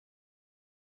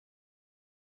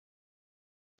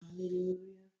Hallelujah.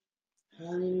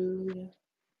 Hallelujah.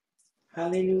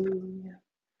 Hallelujah.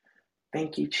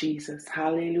 Thank you, Jesus.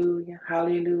 Hallelujah.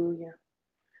 Hallelujah.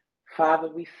 Father,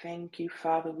 we thank you.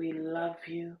 Father, we love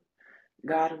you.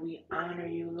 God, we honor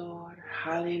you, Lord.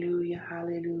 Hallelujah.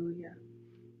 Hallelujah.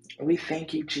 We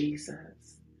thank you, Jesus.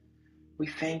 We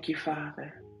thank you,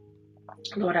 Father.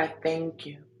 Lord, I thank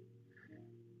you.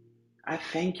 I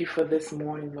thank you for this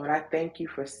morning, Lord. I thank you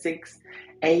for 6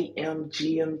 a.m.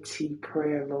 GMT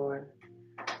prayer, Lord.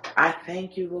 I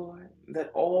thank you, Lord,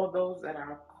 that all those that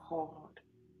are called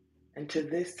into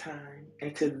this time,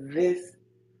 into this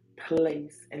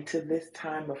place, into this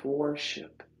time of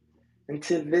worship,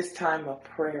 into this time of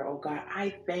prayer, oh God,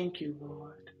 I thank you,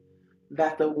 Lord,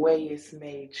 that the way is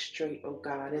made straight, oh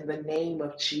God, in the name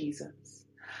of Jesus.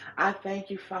 I thank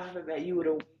you, Father, that you would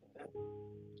awake them,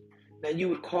 that you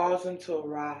would cause them to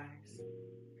arise,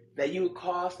 that you would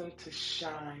cause them to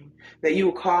shine, that you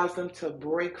would cause them to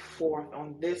break forth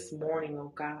on this morning,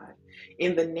 oh God,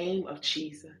 in the name of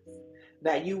Jesus,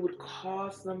 that you would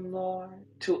cause them, Lord,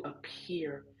 to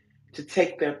appear, to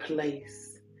take their place,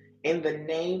 in the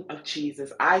name of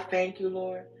Jesus. I thank you,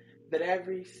 Lord, that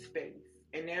every space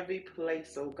and every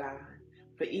place, oh God,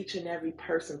 for each and every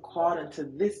person called into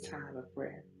this time of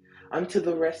prayer, unto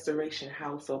the restoration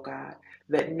house, oh God,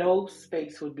 that no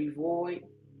space would be void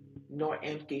nor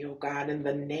empty, oh God, in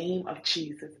the name of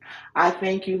Jesus. I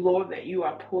thank you, Lord, that you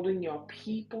are pulling your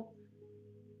people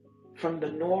from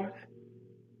the north,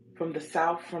 from the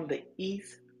south, from the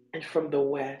east, and from the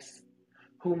west,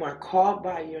 whom are called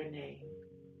by your name,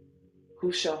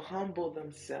 who shall humble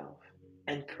themselves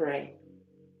and pray,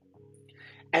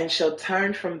 and shall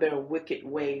turn from their wicked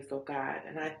ways, oh God.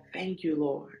 And I thank you,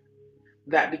 Lord,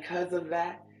 that because of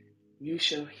that, you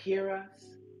shall hear us,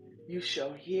 you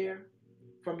shall hear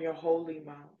from your holy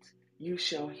mount, you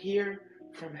shall hear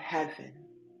from heaven,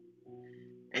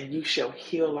 and you shall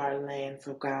heal our lands,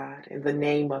 O God, in the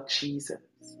name of Jesus.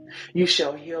 You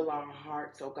shall heal our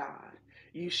hearts, O God.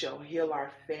 You shall heal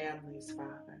our families,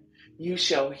 Father. You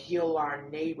shall heal our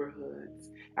neighborhoods,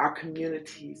 our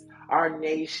communities, our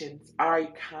nations, our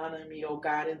economy, O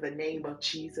God, in the name of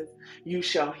Jesus. You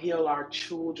shall heal our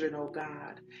children, O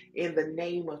God, in the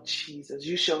name of Jesus.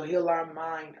 You shall heal our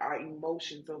mind, our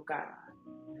emotions, O God.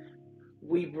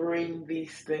 We bring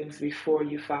these things before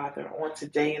you, Father, on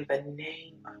today in the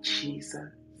name of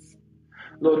Jesus.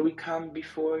 Lord, we come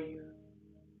before you.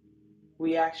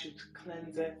 We ask you to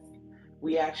cleanse us.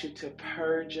 We ask you to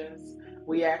purge us.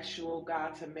 We ask you, oh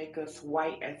God, to make us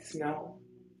white as snow,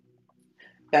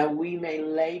 that we may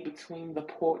lay between the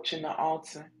porch and the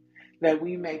altar, that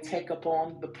we may take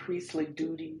upon the priestly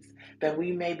duties, that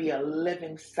we may be a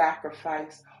living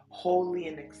sacrifice, holy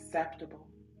and acceptable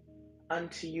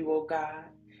unto you, O God,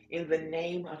 in the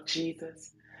name of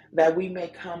Jesus, that we may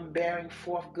come bearing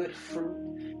forth good fruit,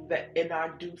 that in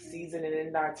our due season and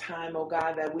in our time, O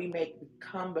God, that we may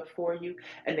come before you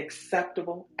an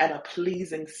acceptable and a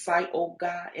pleasing sight, O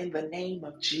God, in the name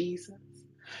of Jesus.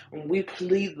 And we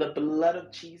plead the blood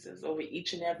of Jesus over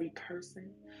each and every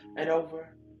person and over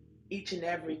each and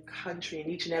every country and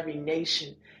each and every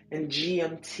nation and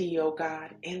GMT, oh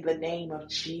God, in the name of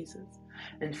Jesus.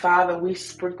 And Father, we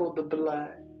sprinkle the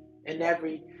blood in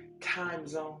every time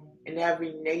zone, in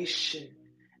every nation,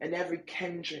 in every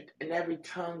kindred, in every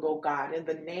tongue, oh God, in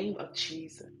the name of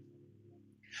Jesus.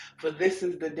 For this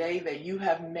is the day that you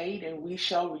have made, and we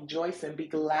shall rejoice and be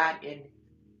glad in it.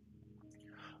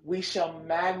 We shall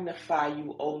magnify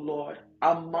you, O Lord,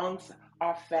 amongst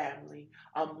our family,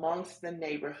 amongst the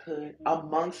neighborhood,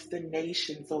 amongst the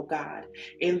nations, O God,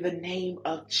 in the name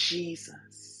of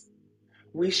Jesus.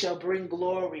 We shall bring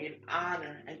glory and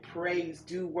honor and praise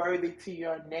due worthy to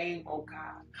your name, O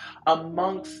God,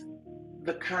 amongst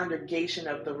the congregation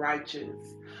of the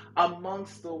righteous,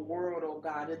 amongst the world, O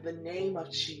God, in the name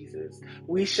of Jesus.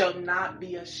 We shall not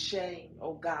be ashamed,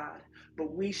 O God,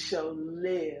 but we shall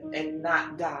live and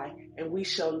not die, and we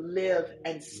shall live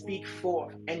and speak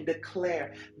forth and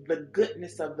declare the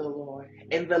goodness of the Lord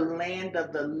in the land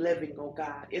of the living, O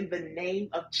God, in the name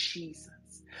of Jesus.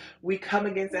 We come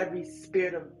against every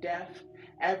spirit of death,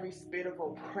 every spirit of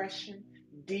oppression,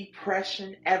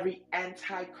 depression, every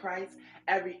antichrist,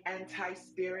 every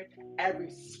anti-spirit, every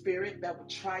spirit that would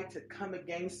try to come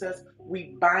against us.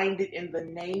 We bind it in the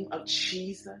name of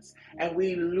Jesus, and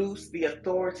we loose the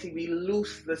authority, we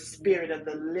loose the spirit of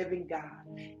the living God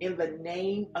in the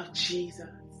name of Jesus.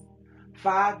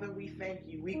 Father, we thank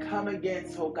you. We come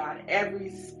against, oh God,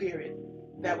 every spirit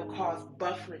that will cause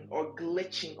buffering or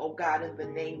glitching, oh God, in the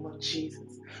name of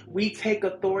Jesus. We take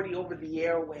authority over the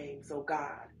airwaves, oh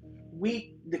God.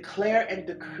 We declare and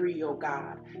decree, oh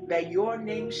God, that your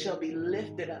name shall be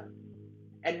lifted up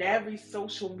and every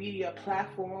social media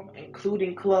platform,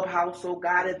 including Clubhouse, oh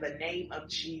God, in the name of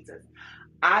Jesus.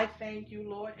 I thank you,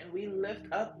 Lord, and we lift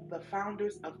up the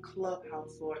founders of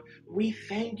Clubhouse, Lord. We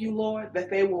thank you, Lord, that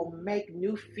they will make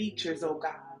new features, oh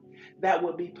God, that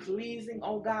will be pleasing,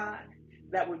 oh God,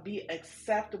 that would be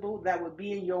acceptable, that would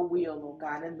be in your will, oh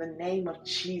God, in the name of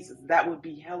Jesus, that would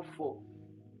be helpful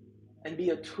and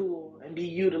be a tool and be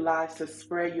utilized to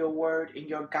spread your word and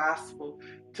your gospel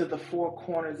to the four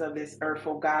corners of this earth,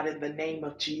 oh God, in the name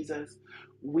of Jesus.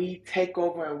 We take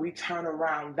over and we turn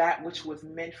around that which was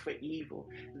meant for evil,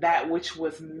 that which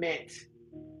was meant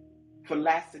for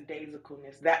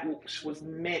lackadaisicalness, that which was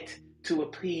meant to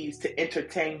appease, to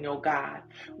entertain, oh God.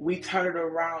 We turn it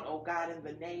around, oh God, in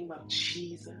the name of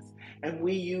Jesus, and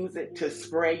we use it to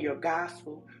spread your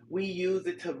gospel. We use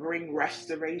it to bring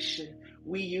restoration.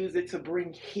 We use it to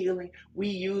bring healing. We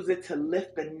use it to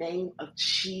lift the name of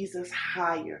Jesus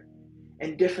higher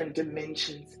in different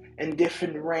dimensions and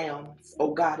different realms,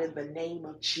 oh God, in the name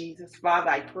of Jesus. Father,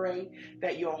 I pray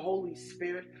that your Holy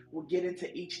Spirit will get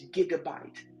into each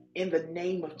gigabyte in the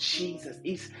name of Jesus,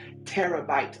 each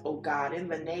terabyte, oh God, in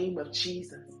the name of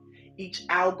Jesus, each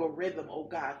algorithm, oh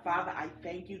God. Father, I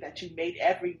thank you that you made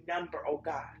every number, oh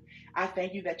God. I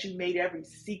thank you that you made every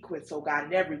sequence, oh God,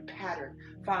 and every pattern.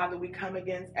 Father, we come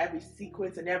against every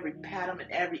sequence and every pattern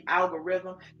and every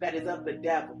algorithm that is of the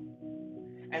devil.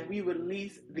 And we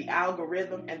release the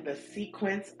algorithm and the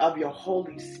sequence of your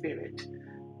Holy Spirit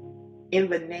in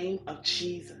the name of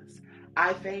Jesus.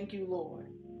 I thank you, Lord,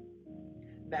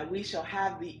 that we shall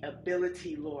have the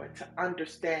ability, Lord, to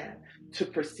understand, to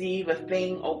perceive a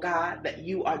thing, oh God, that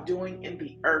you are doing in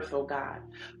the earth, oh God.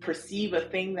 Perceive a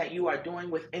thing that you are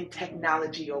doing within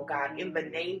technology, oh God, in the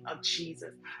name of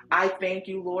Jesus. I thank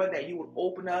you, Lord, that you would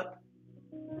open up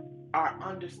our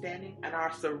understanding and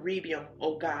our cerebrum,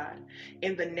 oh God,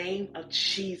 in the name of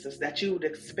Jesus, that you would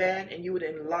expand and you would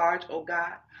enlarge, oh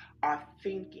God, our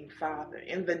thinking, Father,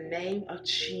 in the name of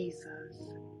Jesus,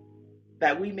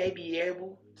 that we may be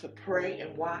able to pray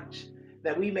and watch,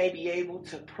 that we may be able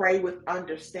to pray with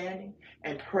understanding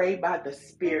and pray by the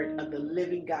Spirit of the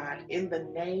living God in the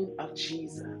name of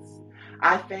Jesus.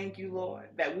 I thank you, Lord,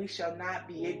 that we shall not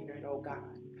be ignorant, oh God.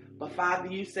 But Father,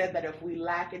 you said that if we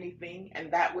lack anything,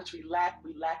 and that which we lack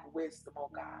wisdom,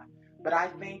 oh God. But I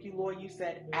thank you, Lord, you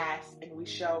said, ask and we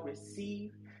shall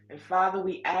receive. And Father,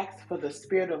 we ask for the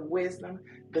spirit of wisdom,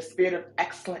 the spirit of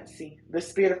excellency, the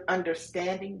spirit of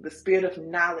understanding, the spirit of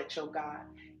knowledge, oh God,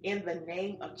 in the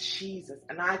name of Jesus.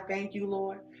 And I thank you,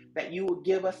 Lord, that you will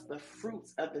give us the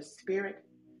fruits of the Spirit.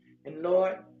 And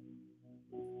Lord,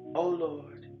 oh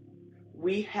Lord,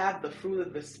 we have the fruit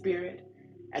of the Spirit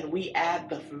and we add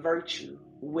the virtue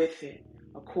with it,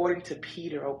 according to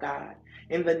Peter, oh God,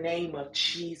 in the name of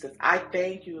Jesus. I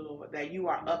thank you, Lord, that you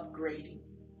are upgrading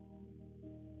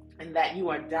and that you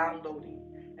are downloading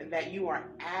and that you are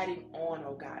adding on,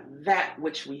 oh God, that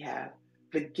which we have,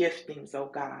 the giftings,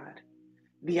 oh God,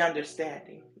 the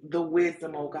understanding, the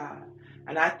wisdom, oh God.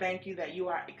 And I thank you that you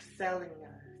are excelling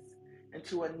us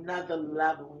into another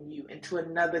level in you, into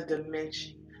another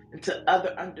dimension, into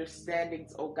other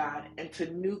understandings, oh God,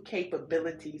 into new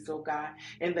capabilities, oh God,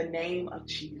 in the name of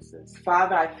Jesus.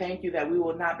 Father, I thank you that we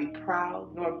will not be proud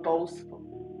nor boastful,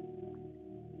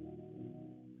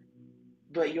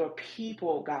 but your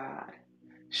people, God,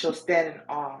 shall stand in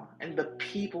awe, and the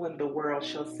people in the world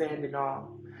shall stand in awe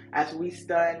as we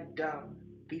stand dumb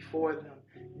before them,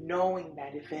 knowing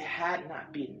that if it had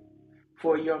not been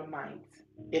for your might,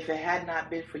 if it had not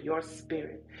been for your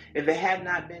spirit, if it had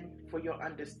not been for your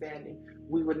understanding,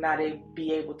 we would not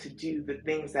be able to do the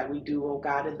things that we do, oh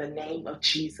God, in the name of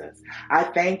Jesus. I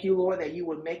thank you, Lord, that you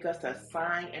would make us a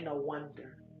sign and a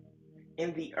wonder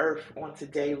in the earth on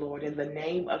today, Lord, in the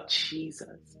name of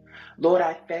Jesus. Lord,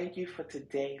 I thank you for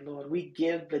today, Lord. We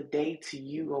give the day to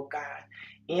you, oh God,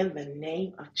 in the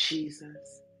name of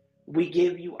Jesus. We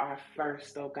give you our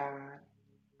first, oh God.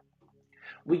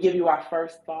 We give you our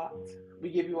first thought.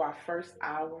 We give you our first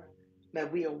hour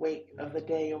that we awake of the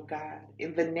day, oh God,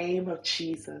 in the name of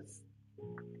Jesus.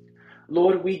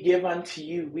 Lord, we give unto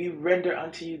you, we render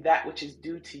unto you that which is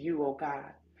due to you, oh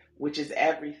God, which is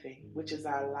everything, which is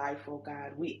our life, oh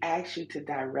God. We ask you to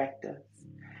direct us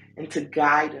and to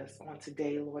guide us on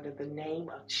today, Lord, in the name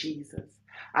of Jesus.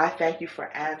 I thank you for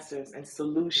answers and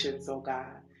solutions, oh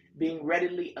God, being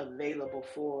readily available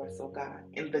for us, oh God,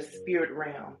 in the spirit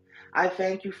realm. I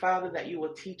thank you, Father, that you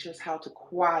will teach us how to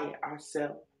quiet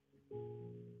ourselves,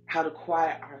 how to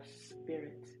quiet our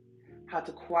spirit, how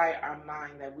to quiet our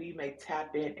mind, that we may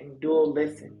tap in and dual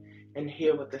listen and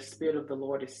hear what the Spirit of the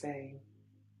Lord is saying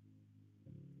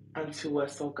unto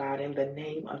us, oh God, in the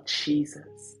name of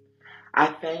Jesus. I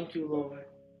thank you, Lord.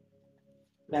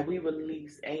 that we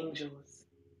release angels.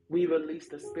 We release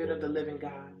the Spirit of the living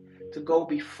God to go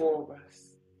before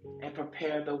us and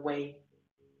prepare the way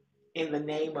in the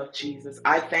name of Jesus.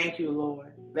 I thank you,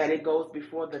 Lord, that it goes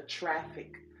before the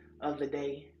traffic of the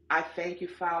day. I thank you,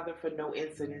 Father, for no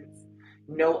incidents,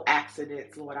 no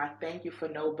accidents, Lord. I thank you for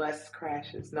no bus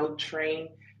crashes, no train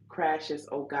crashes,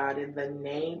 oh God, in the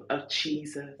name of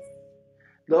Jesus.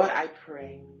 Lord, I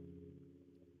pray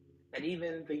that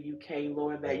even the UK,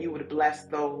 Lord, that you would bless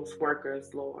those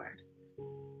workers, Lord.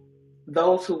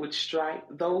 Those who would strike,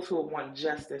 those who would want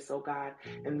justice, oh God,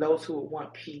 and those who would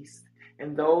want peace,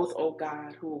 and those, oh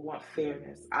God, who would want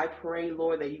fairness. I pray,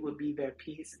 Lord, that you would be their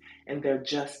peace and their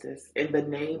justice in the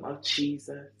name of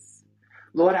Jesus.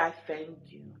 Lord, I thank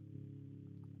you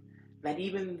that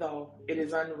even though it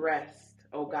is unrest,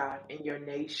 oh God, in your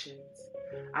nations,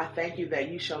 I thank you that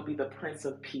you shall be the Prince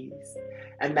of Peace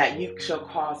and that you shall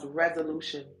cause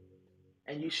resolution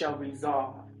and you shall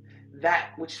resolve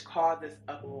that which causes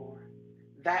uproar,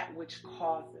 that which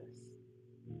causes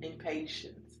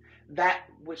impatience, that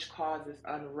which causes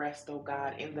unrest, oh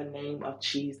God, in the name of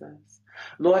Jesus.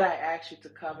 Lord, I ask you to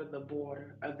cover the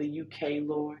border of the UK,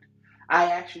 Lord. I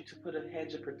ask you to put a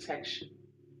hedge of protection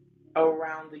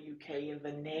around the UK in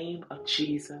the name of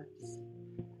Jesus.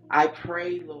 I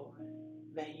pray, Lord,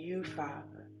 that you,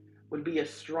 Father, would be a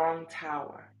strong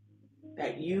tower,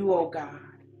 that you, oh God,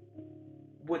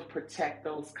 would protect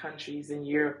those countries in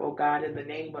Europe, oh God, in the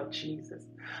name of Jesus.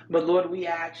 But Lord, we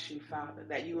ask you, Father,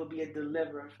 that you will be a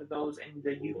deliverer for those in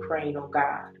the Ukraine, oh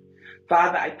God.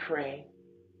 Father, I pray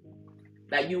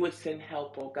that you would send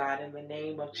help, oh God, in the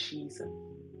name of Jesus.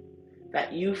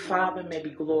 That you, Father, may be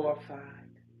glorified.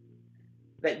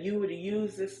 That you would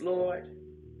use this, Lord,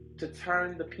 to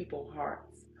turn the people's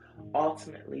hearts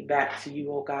ultimately back to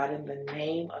you, oh God, in the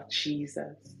name of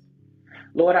Jesus.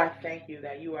 Lord, I thank you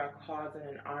that you are causing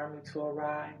an army to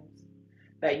arise,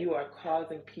 that you are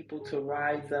causing people to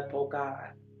rise up, oh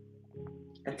God,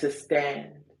 and to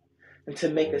stand and to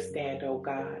make a stand, oh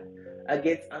God,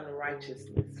 against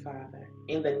unrighteousness, Father.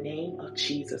 In the name of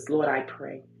Jesus, Lord, I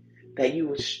pray that you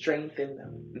would strengthen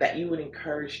them, that you would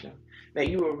encourage them, that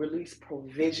you will release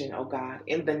provision, oh God,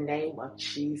 in the name of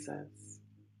Jesus.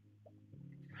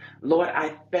 Lord,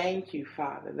 I thank you,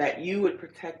 Father, that you would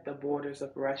protect the borders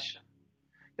of Russia,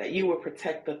 that you would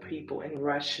protect the people in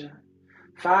Russia.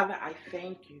 Father, I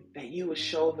thank you that you would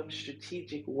show them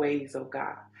strategic ways, oh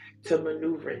God, to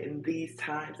maneuver in these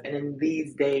times and in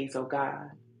these days, oh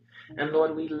God. And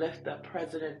Lord, we lift up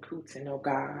President Putin, oh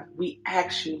God. We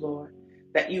ask you, Lord,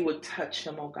 that you would touch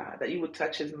him, oh God, that you would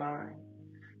touch his mind,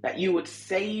 that you would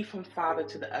save him, Father,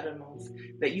 to the uttermost,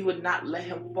 that you would not let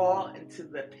him fall into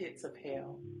the pits of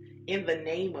hell. In the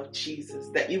name of Jesus,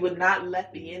 that you would not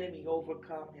let the enemy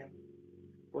overcome him.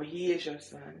 For he is your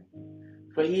son,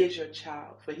 for he is your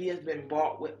child, for he has been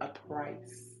bought with a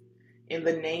price. In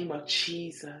the name of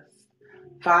Jesus,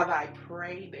 Father, I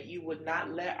pray that you would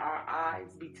not let our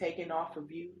eyes be taken off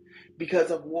of you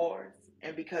because of wars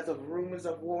and because of rumors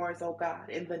of wars, oh God,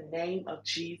 in the name of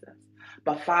Jesus.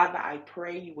 But Father, I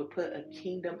pray you would put a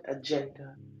kingdom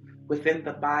agenda within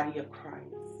the body of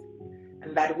Christ,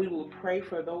 and that we will pray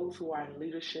for those who are in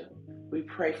leadership. We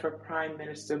pray for Prime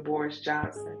Minister Boris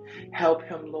Johnson. Help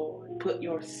him, Lord. Put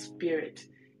your spirit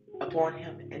upon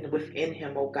him and within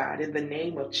him, oh God, in the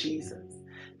name of Jesus,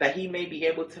 that he may be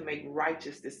able to make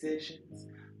righteous decisions.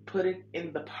 Put it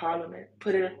in the parliament,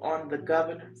 put it on the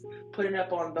governors, put it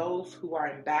up on those who are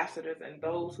ambassadors and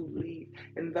those who lead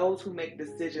and those who make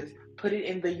decisions. Put it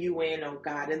in the UN, oh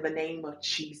God, in the name of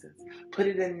Jesus. Put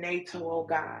it in NATO, oh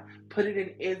God. Put it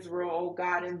in Israel, oh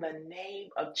God, in the name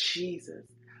of Jesus.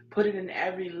 Put it in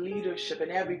every leadership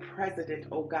and every president,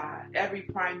 oh God, every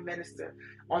prime minister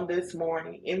on this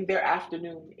morning, in their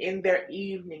afternoon, in their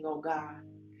evening, oh God,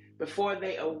 before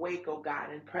they awake, oh God,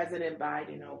 and President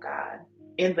Biden, oh God,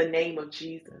 in the name of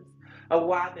Jesus, or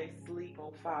while they sleep,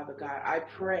 oh Father God, I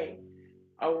pray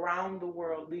around the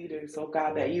world leaders, oh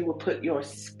God, that you will put your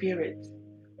spirit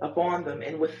upon them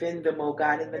and within them, oh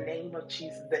God, in the name of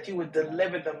Jesus, that you would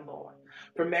deliver them, Lord,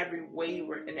 from every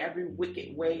wayward and every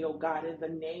wicked way, oh God, in the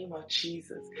name of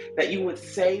Jesus, that you would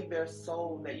save their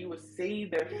soul, that you would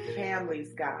save their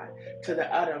families, God, to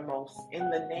the uttermost, in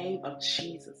the name of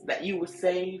Jesus, that you would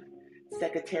save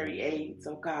Secretary Aids,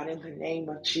 oh God, in the name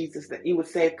of Jesus, that you would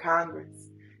save Congress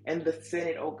and the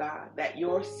Senate, oh God, that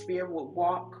your spirit would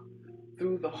walk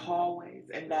through the hallways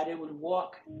and that it would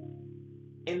walk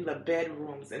in the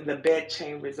bedrooms, in the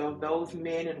bedchambers of those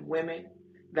men and women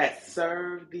that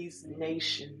serve these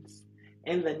nations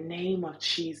in the name of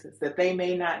Jesus, that they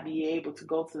may not be able to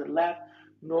go to the left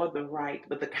nor the right,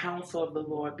 but the counsel of the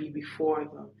Lord be before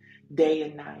them day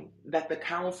and night, that the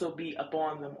counsel be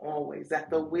upon them always, that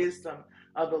the wisdom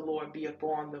of the Lord be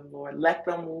upon them, Lord. Let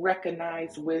them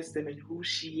recognize wisdom and who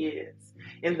she is.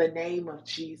 In the name of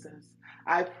Jesus,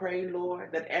 I pray,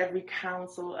 Lord, that every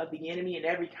counsel of the enemy and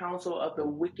every counsel of the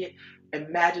wicked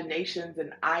imaginations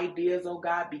and ideas, oh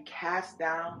God, be cast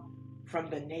down from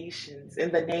the nations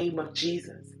in the name of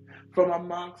Jesus, from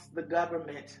amongst the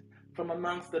government, from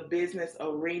amongst the business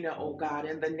arena, oh God,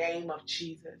 in the name of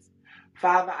Jesus.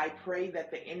 Father, I pray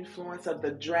that the influence of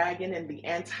the dragon and the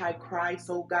Antichrist,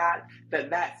 oh God,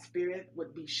 that spirit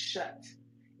would be shut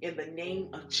in the name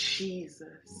of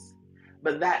Jesus,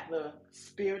 but that the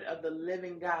Spirit of the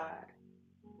living God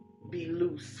be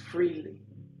loose freely,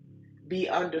 be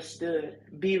understood,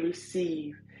 be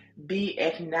received, be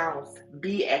announced,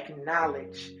 be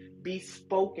acknowledged, be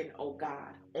spoken, oh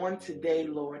God, on today,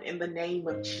 Lord, in the name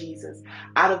of Jesus,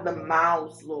 out of the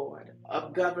mouths, Lord,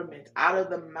 of government, out of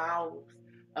the mouths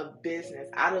of business,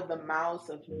 out of the mouths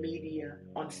of media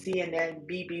on CNN,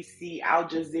 BBC, Al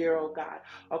Jazeera, oh God,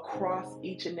 across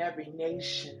each and every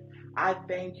nation. I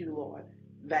thank you, Lord,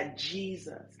 that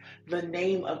Jesus, the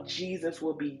name of Jesus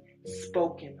will be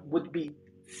spoken, would be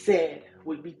said,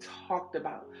 would be talked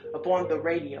about upon the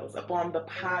radios, upon the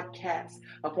podcasts,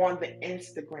 upon the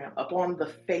Instagram, upon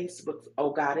the Facebooks,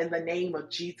 oh God, in the name of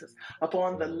Jesus,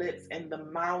 upon the lips and the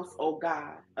mouths, oh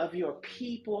God, of your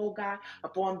people, oh God,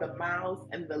 upon the mouths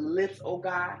and the lips, oh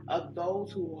God, of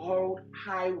those who hold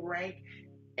high rank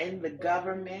in the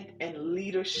government and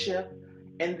leadership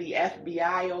in the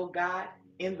FBI, oh God,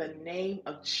 in the name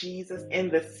of Jesus, in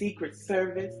the Secret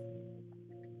Service.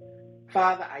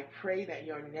 Father, I pray that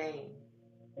your name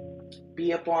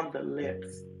be upon the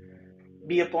lips,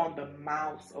 be upon the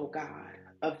mouths, oh God,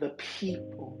 of the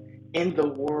people in the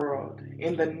world,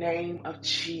 in the name of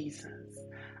Jesus.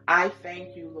 I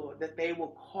thank you, Lord, that they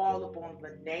will call upon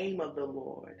the name of the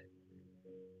Lord,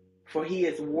 for he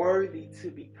is worthy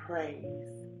to be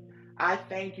praised. I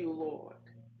thank you, Lord,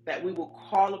 that we will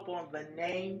call upon the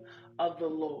name of the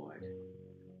Lord,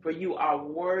 for you are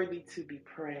worthy to be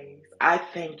praised. I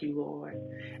thank you, Lord,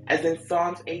 as in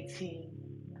Psalms 18,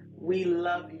 we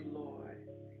love you, Lord,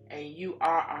 and you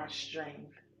are our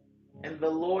strength. And the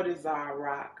Lord is our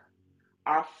rock,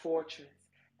 our fortress,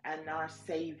 and our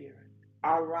Savior,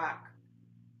 our rock,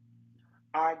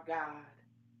 our God,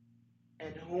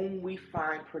 in whom we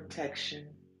find protection,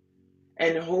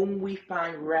 in whom we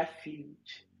find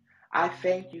refuge. I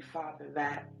thank you, Father,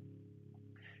 that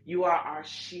you are our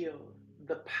shield,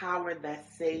 the power that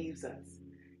saves us,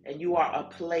 and you are a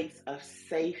place of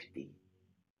safety.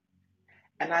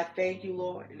 And I thank you,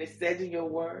 Lord, and it says in your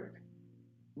word,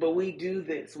 but we do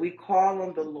this. We call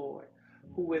on the Lord,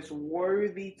 who is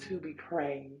worthy to be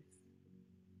praised,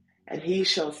 and he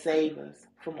shall save us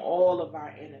from all of our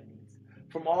enemies,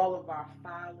 from all of our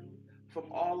folly,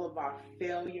 from all of our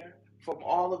failure, from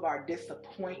all of our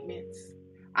disappointments.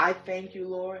 I thank you,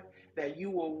 Lord, that you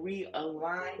will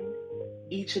realign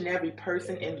each and every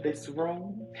person in this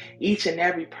room, each and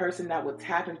every person that will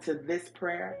tap into this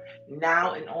prayer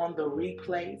now and on the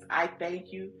replays. I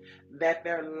thank you that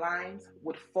their lines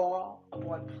would fall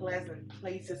upon pleasant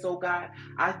places, oh God.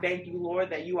 I thank you, Lord,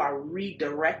 that you are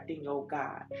redirecting, oh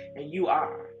God, and you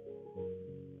are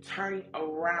turning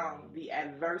around the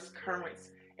adverse currents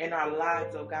in our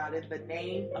lives, oh God, in the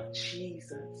name of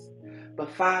Jesus. But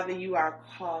Father, you are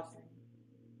causing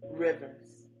rivers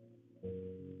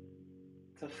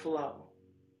to flow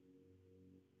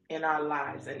in our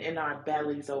lives and in our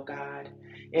bellies, oh God,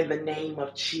 in the name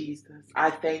of Jesus. I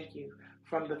thank you.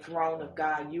 From the throne of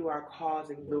God, you are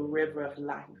causing the river of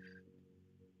life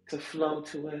to flow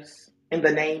to us in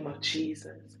the name of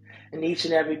Jesus. In each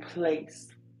and every place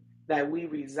that we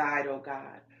reside, oh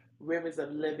God, rivers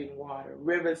of living water,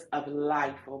 rivers of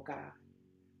life, oh God,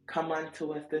 come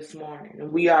unto us this morning.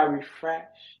 And we are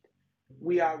refreshed,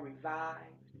 we are revived,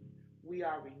 we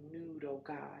are renewed, oh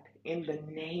God, in the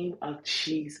name of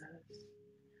Jesus.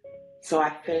 So I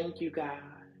thank you, God,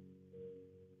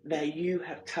 that you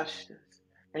have touched us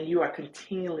and you are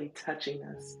continually touching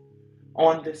us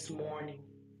on this morning,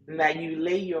 and that you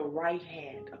lay your right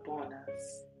hand upon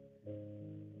us,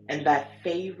 and that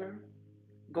favor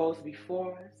goes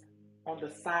before us, on the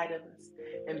side of us,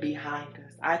 and behind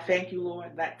us. I thank you,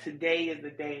 Lord, that today is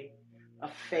the day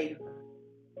of favor,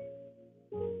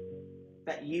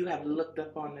 that you have looked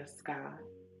upon us, God,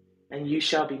 and you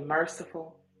shall be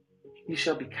merciful, you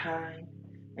shall be kind,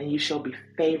 and you shall be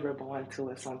favorable unto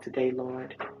us on today,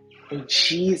 Lord. In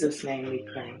Jesus' name we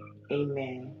pray.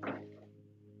 Amen.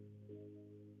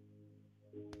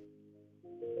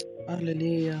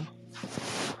 Hallelujah.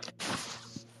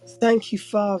 Thank you,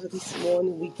 Father, this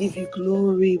morning. We give you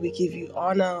glory. We give you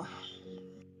honor.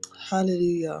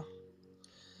 Hallelujah.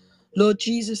 Lord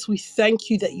Jesus, we thank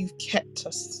you that you've kept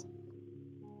us.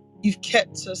 You've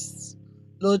kept us,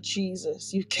 Lord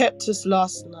Jesus. You've kept us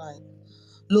last night.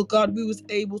 Lord God, we was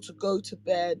able to go to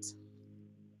bed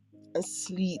and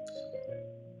sleep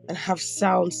and have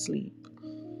sound sleep.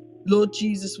 Lord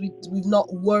Jesus, we've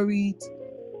not worried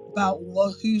about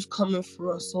who's coming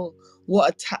for us or what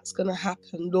attack's going to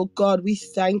happen. Lord God, we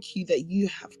thank you that you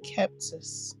have kept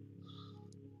us.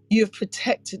 You have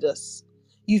protected us.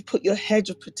 You've put your hedge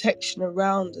of protection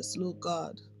around us, Lord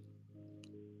God.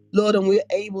 Lord, and we're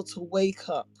able to wake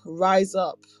up, rise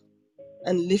up,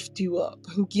 and lift you up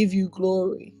and give you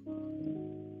glory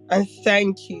and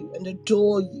thank you and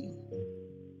adore you,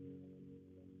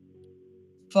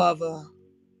 Father,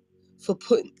 for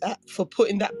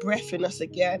putting that breath in us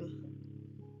again.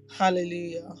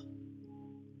 Hallelujah.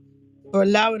 For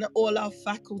allowing all our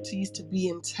faculties to be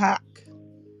intact.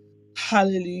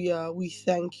 Hallelujah. We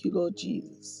thank you, Lord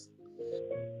Jesus.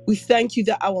 We thank you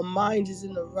that our mind is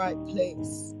in the right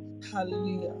place.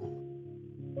 Hallelujah.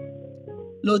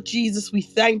 Lord Jesus, we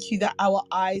thank you that our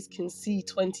eyes can see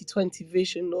 2020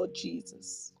 vision, Lord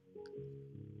Jesus.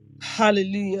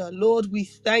 Hallelujah. Lord, we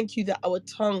thank you that our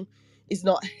tongue is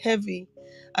not heavy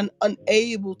and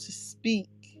unable to speak.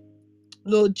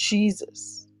 Lord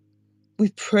Jesus, we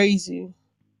praise you.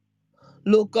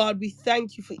 Lord God, we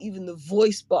thank you for even the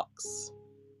voice box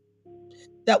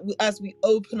that as we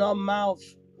open our mouth,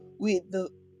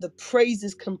 the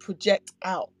praises can project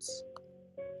out.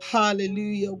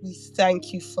 Hallelujah. We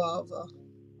thank you, Father.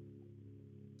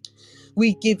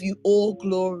 We give you all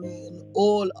glory and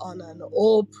all honor and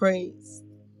all praise.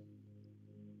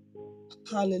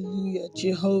 Hallelujah.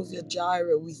 Jehovah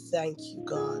Jireh, we thank you,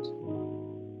 God.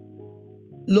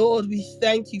 Lord, we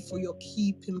thank you for your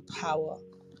keeping power,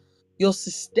 your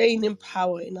sustaining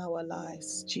power in our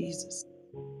lives, Jesus.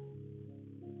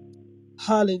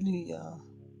 Hallelujah.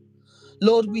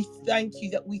 Lord, we thank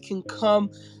you that we can come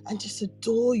and just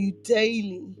adore you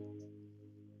daily.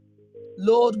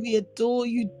 Lord, we adore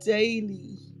you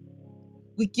daily.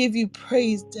 We give you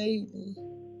praise daily.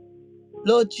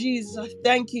 Lord Jesus, I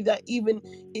thank you that even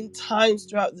in times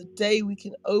throughout the day, we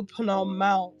can open our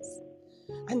mouths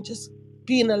and just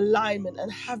be in alignment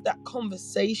and have that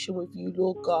conversation with you,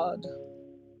 Lord God.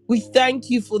 We thank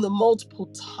you for the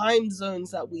multiple time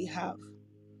zones that we have.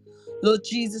 Lord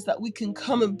Jesus, that we can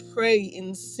come and pray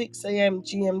in 6 a.m.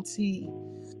 GMT.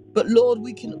 But Lord,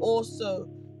 we can also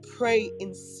pray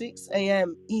in 6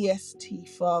 a.m. EST,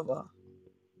 Father.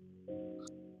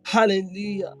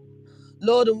 Hallelujah.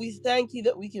 Lord, and we thank you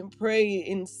that we can pray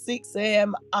in 6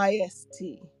 a.m. IST.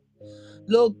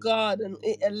 Lord God, and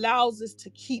it allows us to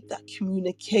keep that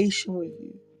communication with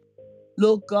you.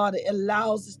 Lord God, it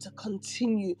allows us to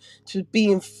continue to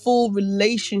be in full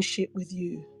relationship with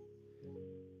you.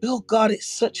 Lord God, it's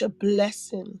such a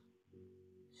blessing.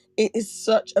 It is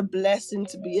such a blessing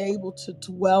to be able to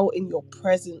dwell in your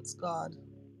presence, God.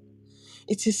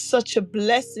 It is such a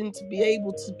blessing to be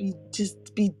able to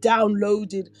be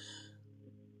downloaded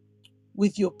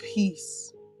with your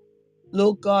peace.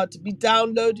 Lord God, to be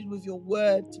downloaded with your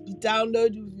word, to be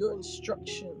downloaded with your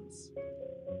instructions.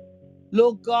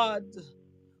 Lord God,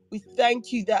 we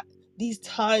thank you that these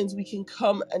times we can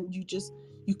come and you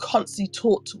constantly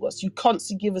talk to us. You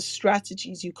constantly give us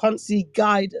strategies. You constantly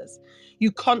guide us.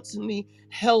 You constantly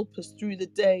help us through the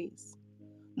days.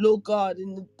 Lord God,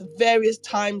 in the various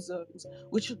time zones,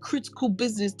 which are critical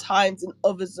business times in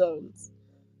other zones.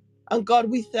 And God,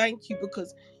 we thank you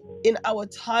because in our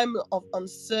time of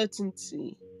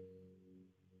uncertainty,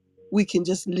 we can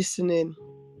just listen in.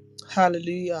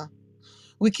 Hallelujah.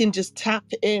 We can just tap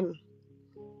in,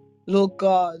 Lord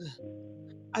God,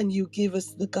 and you give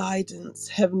us the guidance.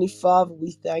 Heavenly Father,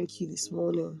 we thank you this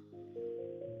morning.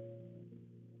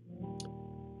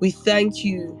 We thank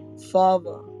you,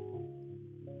 Father,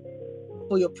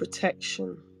 for your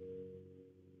protection.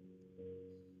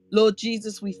 Lord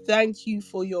Jesus, we thank you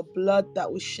for your blood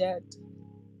that was shed,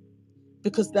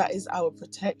 because that is our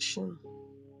protection.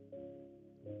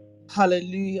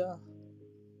 Hallelujah.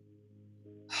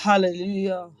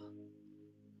 Hallelujah.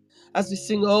 As we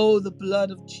sing, oh, the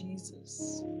blood of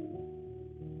Jesus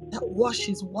that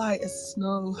washes white as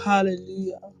snow.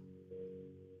 Hallelujah.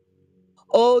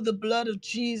 Oh, the blood of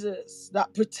Jesus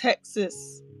that protects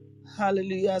us.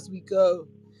 Hallelujah, as we go.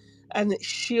 And it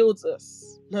shields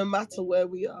us no matter where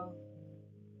we are.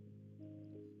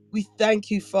 We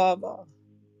thank you, Father,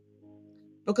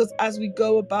 because as we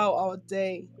go about our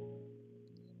day,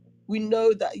 we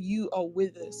know that you are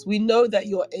with us. We know that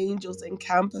your angels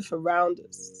encampeth around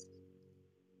us.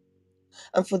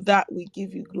 And for that, we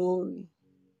give you glory.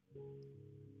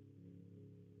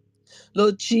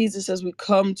 Lord Jesus, as we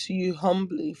come to you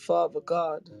humbly, Father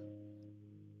God,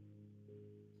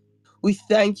 we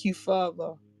thank you,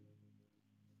 Father.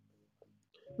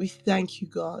 We thank you,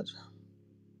 God.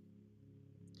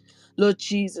 Lord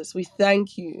Jesus, we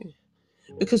thank you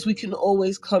because we can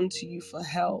always come to you for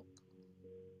help.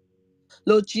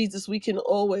 Lord Jesus, we can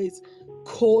always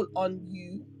call on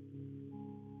you,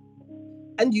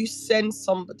 and you send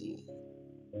somebody.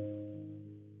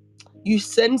 You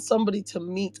send somebody to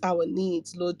meet our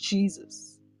needs, Lord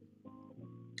Jesus.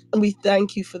 And we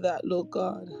thank you for that, Lord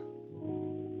God.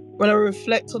 When I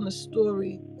reflect on the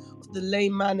story of the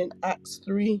lame man in Acts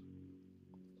 3,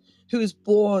 who was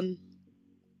born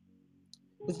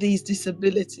with these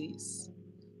disabilities,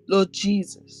 Lord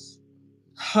Jesus,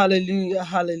 hallelujah,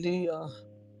 hallelujah.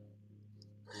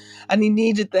 And he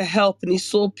needed the help, and he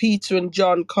saw Peter and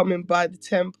John coming by the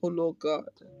temple, Lord God,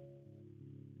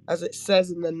 as it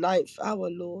says in the 9th hour,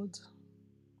 Lord.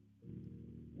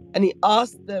 And he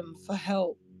asked them for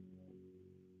help,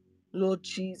 Lord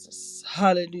Jesus,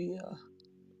 hallelujah.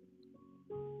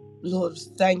 Lord,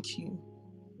 thank you.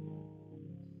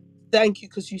 Thank you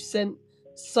because you sent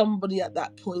somebody at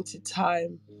that point in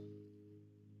time.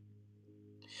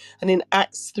 And in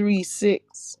Acts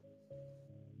 3:6,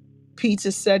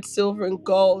 Peter said, silver and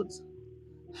gold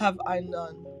have I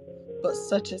none, but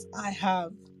such as I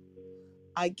have,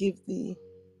 I give thee.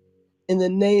 In the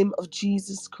name of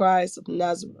Jesus Christ of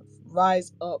Nazareth,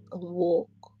 rise up and walk.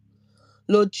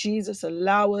 Lord Jesus,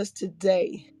 allow us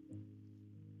today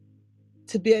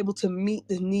to be able to meet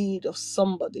the need of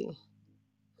somebody.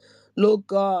 Lord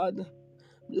God,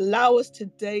 allow us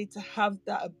today to have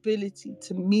that ability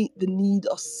to meet the need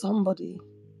of somebody.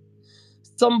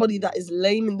 Somebody that is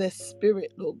lame in their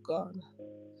spirit, Lord God.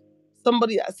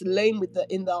 Somebody that's lame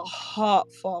in their heart,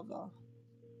 Father.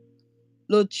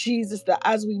 Lord Jesus, that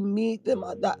as we meet them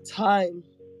at that time,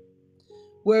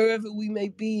 wherever we may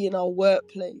be, in our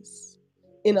workplace,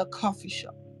 in a coffee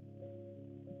shop,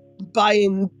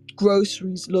 buying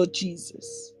groceries, Lord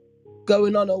Jesus,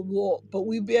 going on a walk, but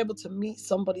we'll be able to meet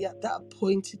somebody at that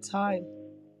appointed time.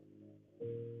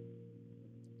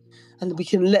 And we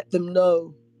can let them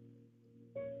know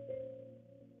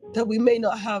that we may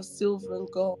not have silver and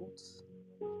gold,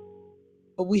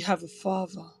 but we have a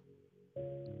Father.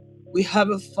 We have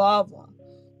a Father,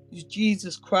 who's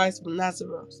Jesus Christ of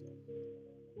Nazareth.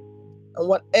 And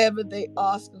whatever they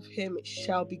ask of him, it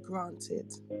shall be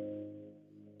granted.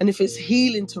 And if it's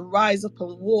healing to rise up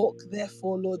and walk,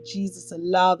 therefore, Lord Jesus,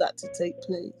 allow that to take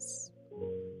place.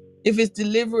 If it's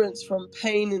deliverance from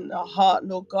pain in our heart,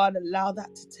 Lord God, allow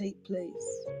that to take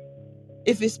place.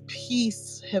 If it's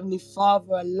peace, Heavenly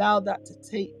Father, allow that to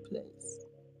take place.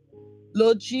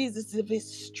 Lord Jesus, if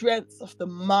it's strength of the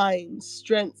mind,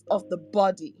 strength of the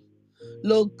body,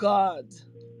 Lord God,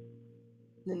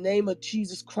 in the name of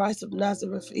Jesus Christ of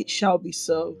Nazareth, it shall be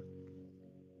so.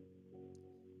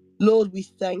 Lord, we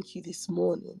thank you this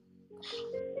morning.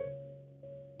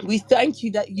 We thank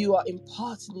you that you are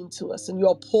imparting into us and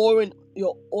you're pouring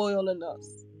your oil in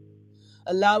us,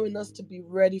 allowing us to be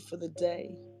ready for the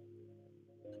day.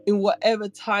 In whatever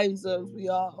time zones we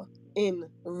are in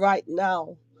right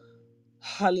now,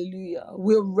 hallelujah,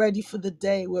 we're ready for the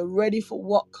day. We're ready for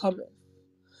what cometh.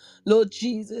 Lord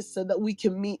Jesus, so that we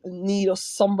can meet the need of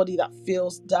somebody that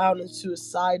feels down and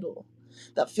suicidal,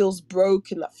 that feels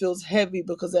broken, that feels heavy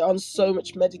because they're on so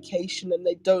much medication and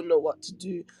they don't know what to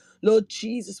do. Lord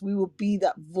Jesus, we will be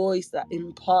that voice that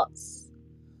imparts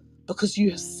because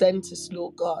you have sent us,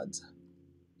 Lord God,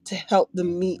 to help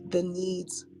them meet the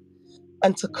needs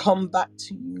and to come back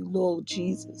to you, Lord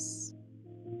Jesus.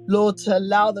 Lord, to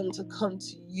allow them to come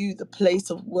to you, the place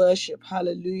of worship.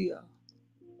 Hallelujah.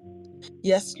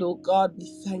 Yes, Lord God,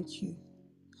 we thank you.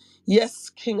 Yes,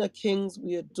 King of Kings,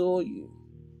 we adore you.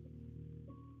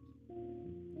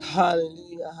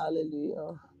 Hallelujah,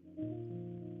 hallelujah.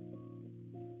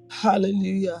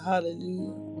 Hallelujah,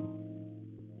 hallelujah.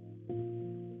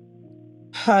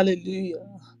 Hallelujah.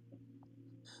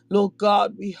 Lord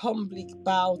God, we humbly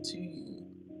bow to you.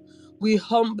 We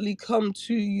humbly come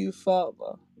to you,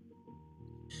 Father,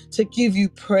 to give you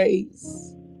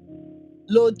praise.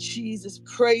 Lord Jesus,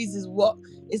 praise is what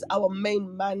is our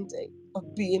main mandate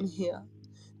of being here.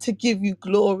 To give you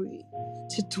glory,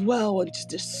 to dwell and to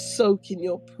just soak in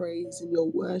your praise and your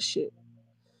worship.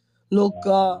 Lord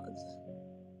God,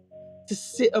 to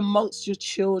sit amongst your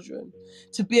children,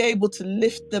 to be able to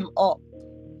lift them up,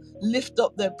 lift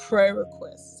up their prayer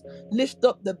requests, lift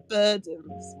up their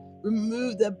burdens,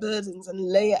 remove their burdens and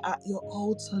lay it at your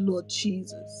altar, Lord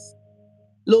Jesus.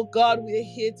 Lord God, we are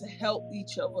here to help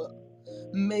each other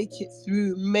make it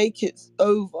through, make it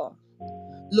over.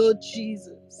 Lord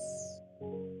Jesus,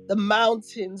 the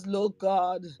mountains, Lord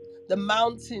God, the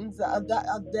mountains that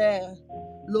are there,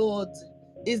 Lord,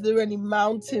 is there any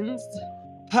mountains?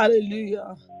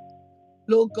 Hallelujah.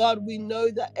 Lord God, we know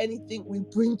that anything we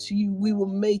bring to you, we will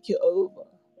make it over.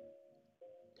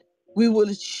 We will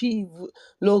achieve,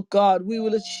 Lord God, we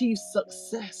will achieve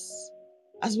success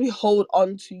as we hold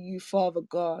on to you, Father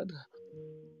God.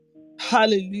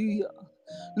 Hallelujah.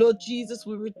 Lord Jesus,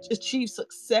 we will achieve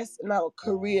success in our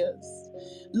careers.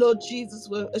 Lord Jesus,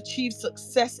 we'll achieve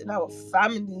success in our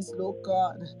families, Lord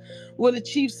God. We'll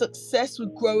achieve success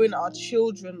with growing our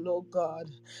children, Lord God,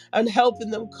 and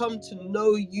helping them come to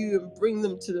know you and bring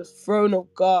them to the throne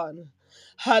of God.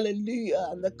 Hallelujah.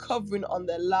 And the covering on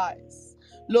their lives.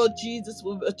 Lord Jesus,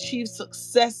 we'll achieve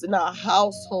success in our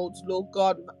households, Lord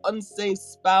God, with unsaved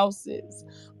spouses,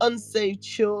 unsaved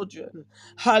children.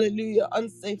 Hallelujah.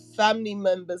 Unsafe family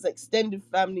members, extended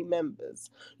family members.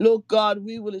 Lord God,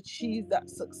 we will achieve that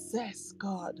success,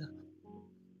 God.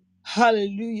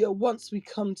 Hallelujah. Once we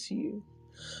come to you.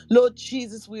 Lord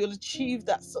Jesus, we will achieve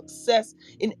that success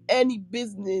in any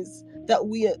business that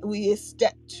we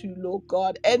step to, Lord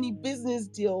God. Any business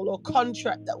deal or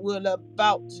contract that we're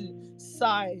about to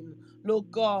sign, Lord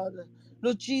God.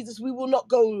 Lord Jesus, we will not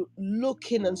go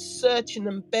looking and searching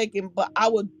and begging, but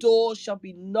our door shall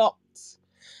be knocked.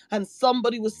 And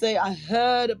somebody will say, I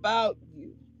heard about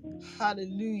you.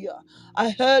 Hallelujah.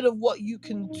 I heard of what you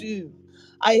can do.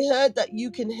 I heard that you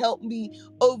can help me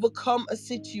overcome a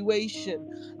situation.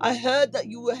 I heard that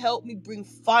you will help me bring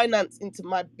finance into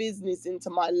my business,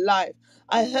 into my life.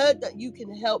 I heard that you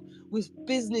can help with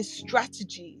business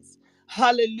strategies.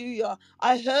 Hallelujah.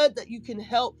 I heard that you can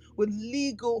help with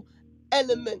legal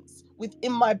elements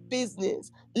within my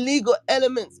business, legal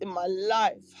elements in my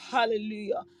life.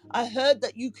 Hallelujah. I heard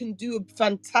that you can do a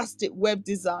fantastic web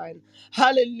design.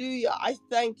 Hallelujah. I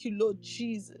thank you, Lord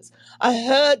Jesus. I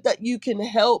heard that you can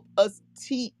help us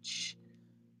teach.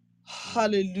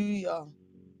 Hallelujah.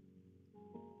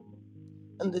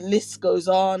 And the list goes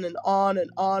on and on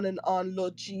and on and on,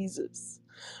 Lord Jesus.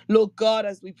 Lord God,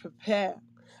 as we prepare,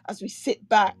 as we sit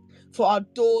back for our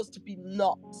doors to be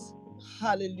knocked,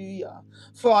 hallelujah,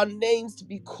 for our names to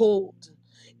be called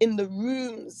in the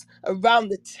rooms, around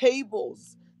the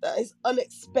tables, that is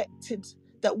unexpected,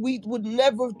 that we would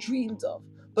never have dreamed of.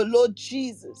 But Lord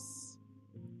Jesus,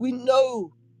 we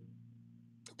know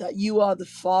that you are the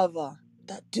Father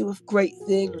that doeth great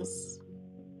things.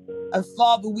 And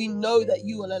Father, we know that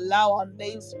you will allow our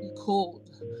names to be called,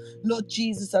 Lord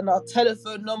Jesus, and our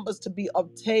telephone numbers to be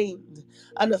obtained,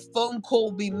 and a phone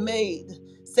call be made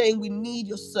saying we need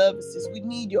your services, we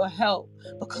need your help,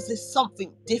 because there's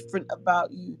something different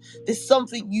about you. There's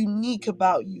something unique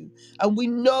about you. And we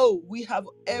know, we have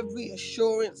every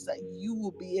assurance that you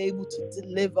will be able to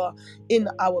deliver in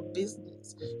our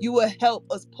business. You will help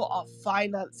us put our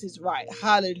finances right.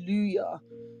 Hallelujah.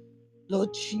 Lord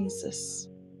Jesus.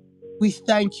 We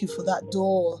thank you for that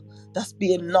door that's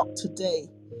being knocked today.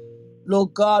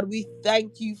 Lord God, we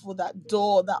thank you for that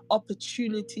door, that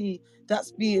opportunity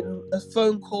that's being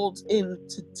phone called in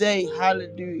today.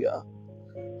 Hallelujah.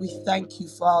 We thank you,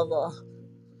 Father.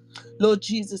 Lord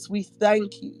Jesus, we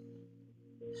thank you.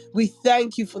 We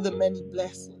thank you for the many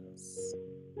blessings.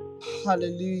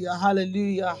 Hallelujah,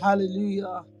 hallelujah,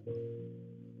 hallelujah.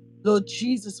 Lord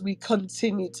Jesus, we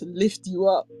continue to lift you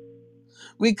up.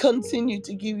 We continue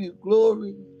to give you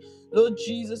glory. Lord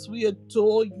Jesus, we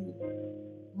adore you.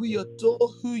 We adore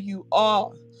who you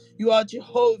are. You are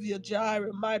Jehovah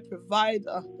Jireh, my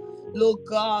provider, Lord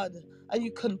God, and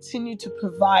you continue to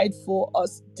provide for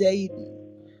us daily.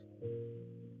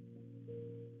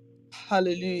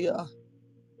 Hallelujah.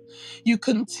 You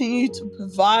continue to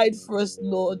provide for us,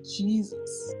 Lord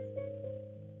Jesus.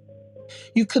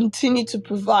 You continue to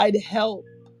provide help.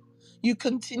 You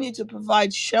continue to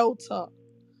provide shelter.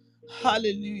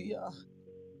 Hallelujah.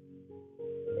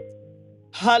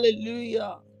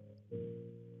 Hallelujah.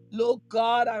 Lord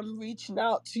God, I'm reaching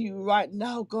out to you right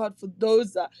now, God, for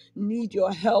those that need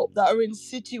your help, that are in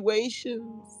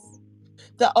situations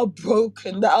that are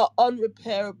broken, that are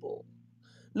unrepairable.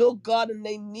 Lord God, and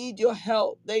they need your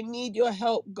help. They need your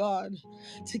help, God,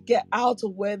 to get out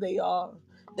of where they are.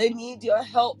 They need your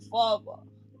help, Father,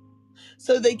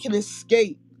 so they can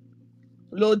escape.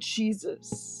 Lord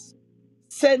Jesus,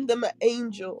 send them an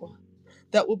angel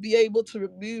that will be able to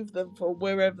remove them from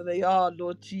wherever they are,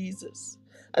 Lord Jesus,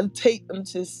 and take them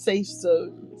to safe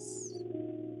zones.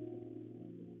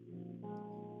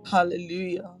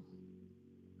 Hallelujah.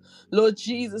 Lord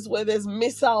Jesus, where there's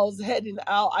missiles heading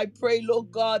out, I pray, Lord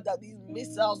God, that these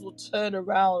missiles will turn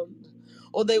around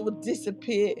or they will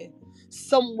disappear.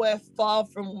 somewhere far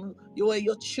from where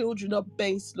your children are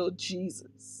based, Lord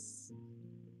Jesus.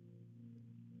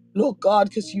 Lord God,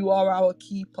 because you are our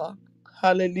keeper.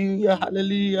 Hallelujah,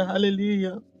 hallelujah,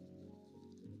 hallelujah.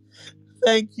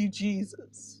 Thank you,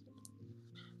 Jesus.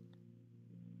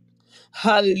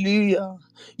 Hallelujah.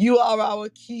 You are our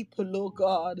keeper, Lord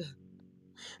God.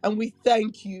 And we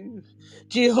thank you.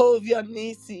 Jehovah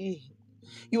Nisi,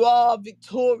 you are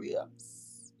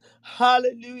victorious.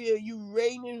 Hallelujah. You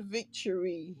reign in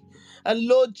victory. And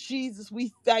Lord Jesus,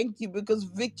 we thank you because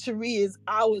victory is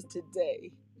ours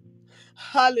today.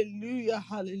 Hallelujah.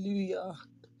 Hallelujah.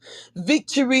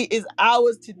 Victory is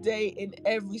ours today in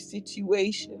every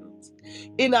situation,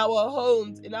 in our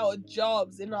homes, in our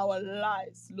jobs, in our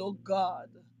lives, Lord God.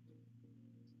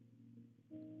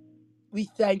 We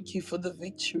thank you for the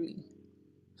victory.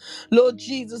 Lord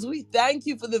Jesus, we thank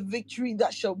you for the victory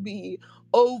that shall be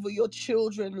over your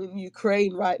children in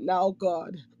Ukraine right now,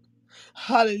 God.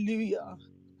 Hallelujah.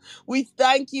 We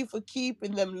thank you for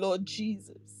keeping them, Lord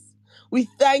Jesus. We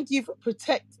thank you for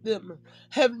protecting them.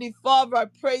 Heavenly Father, I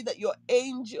pray that your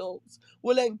angels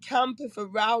will encampeth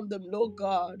around them, Lord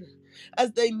God,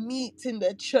 as they meet in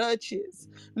their churches.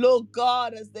 Lord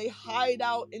God, as they hide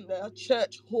out in their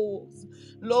church halls.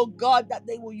 Lord God, that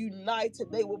they will unite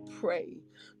and they will pray.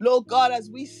 Lord God, as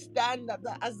we stand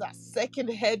as that second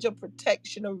hedge of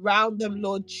protection around them,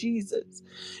 Lord Jesus.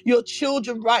 Your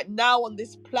children right now on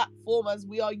this platform as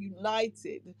we are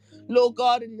united, Lord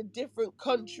God, in the different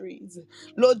countries,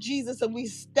 Lord Jesus, and we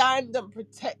stand and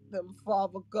protect them,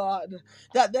 Father God,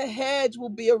 that the hedge will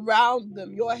be around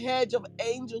them, your hedge of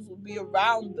angels will be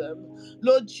around them,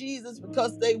 Lord Jesus,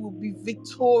 because they will be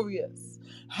victorious.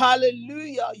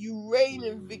 Hallelujah, you reign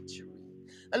in victory.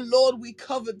 And Lord, we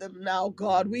cover them now,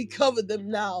 God. We cover them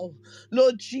now,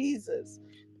 Lord Jesus,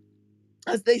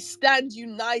 as they stand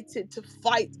united to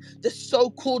fight the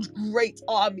so-called great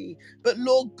army. But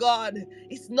Lord God,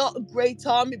 it's not a great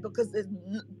army because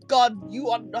God, you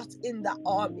are not in that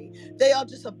army. They are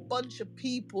just a bunch of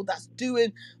people that's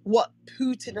doing what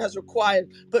Putin has required.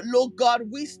 But Lord God,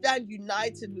 we stand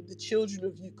united with the children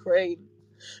of Ukraine.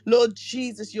 Lord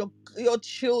Jesus, your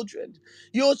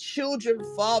children,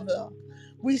 Father.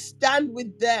 We stand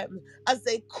with them as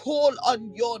they call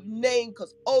on your name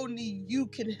because only you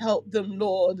can help them,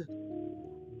 Lord.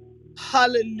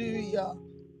 Hallelujah.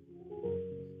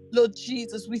 Lord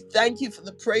Jesus, we thank you for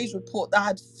the praise report that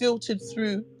had filtered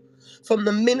through from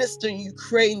the minister in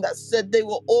Ukraine that said they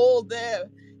were all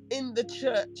there in the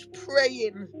church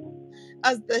praying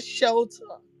as their shelter.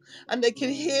 And they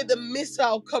could hear the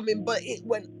missile coming, but it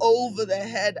went over their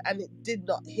head and it did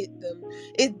not hit them.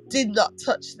 It did not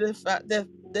touch their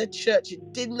church.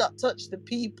 It did not touch the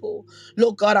people.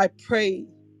 Lord God, I pray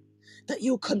that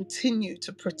you'll continue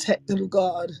to protect them,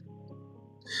 God.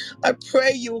 I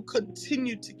pray you will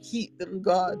continue to keep them,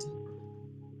 God.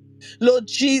 Lord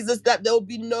Jesus, that there will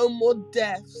be no more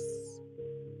deaths.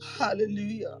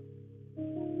 Hallelujah.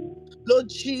 Lord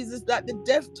Jesus, that the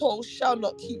death toll shall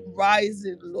not keep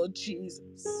rising, Lord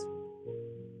Jesus.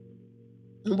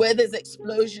 And where there's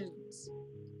explosions,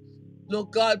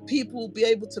 Lord God, people will be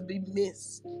able to be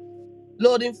missed.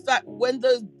 Lord, in fact, when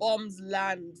those bombs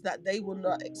land, that they will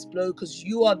not explode because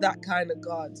you are that kind of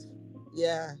God.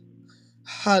 Yeah.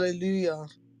 Hallelujah.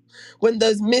 When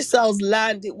those missiles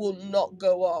land, it will not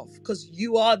go off because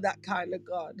you are that kind of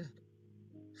God.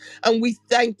 And we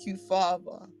thank you,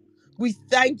 Father. We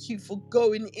thank you for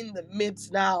going in the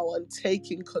midst now and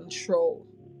taking control.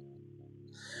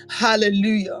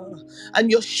 Hallelujah.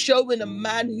 And you're showing a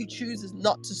man who chooses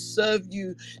not to serve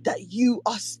you that you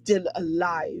are still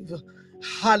alive.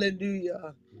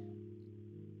 Hallelujah.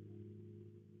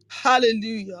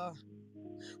 Hallelujah.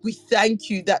 We thank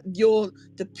you that you're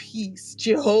the peace,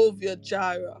 Jehovah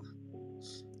Jireh,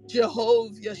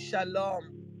 Jehovah Shalom,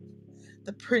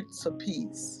 the Prince of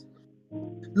Peace.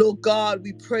 Lord God,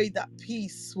 we pray that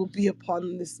peace will be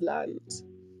upon this land.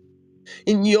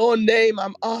 In your name,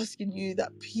 I'm asking you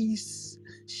that peace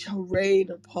shall reign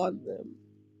upon them.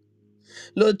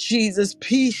 Lord Jesus,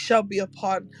 peace shall be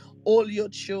upon all your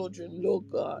children, Lord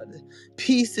God.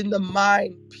 Peace in the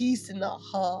mind, peace in our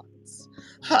hearts.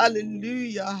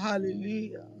 Hallelujah,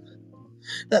 hallelujah.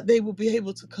 That they will be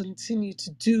able to continue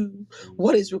to do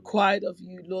what is required of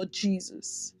you, Lord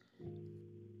Jesus.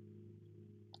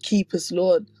 Keep us,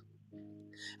 Lord,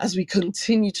 as we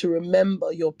continue to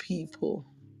remember your people,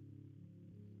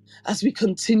 as we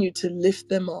continue to lift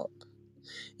them up.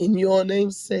 In your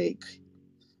name's sake,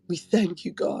 we thank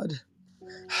you, God.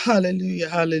 Hallelujah,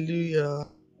 hallelujah.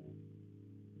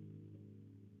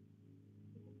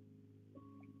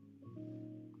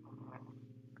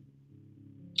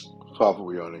 Father,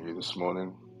 we honor you this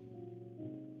morning.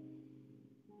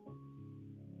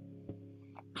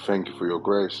 Thank you for your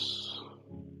grace.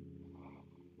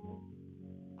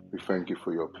 We thank you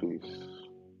for your peace.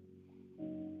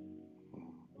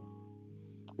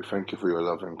 We thank you for your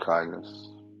love and kindness.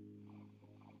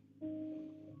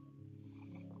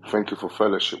 Thank you for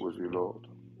fellowship with you, Lord.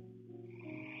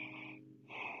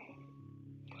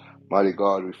 Mighty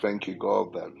God, we thank you,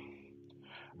 God, that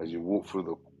as you walk through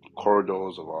the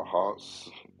corridors of our hearts,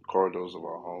 corridors of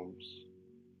our homes,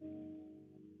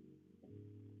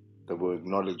 that we'll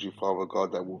acknowledge you, Father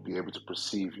God, that we'll be able to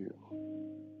perceive you.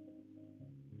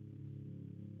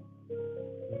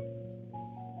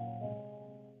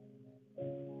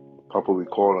 Papa, we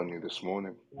call on you this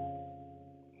morning.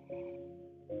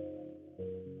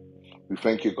 We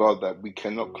thank you, God, that we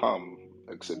cannot come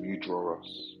except you draw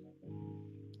us.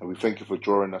 And we thank you for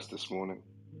drawing us this morning.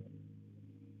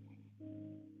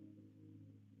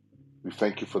 We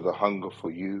thank you for the hunger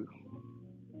for you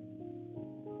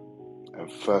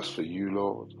and thirst for you,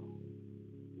 Lord.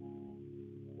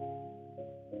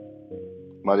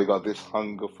 Mighty God, this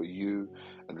hunger for you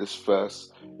and this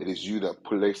thirst, it is you that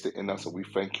placed it in us, and we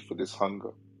thank you for this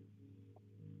hunger.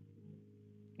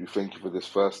 We thank you for this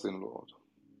thirsting, Lord.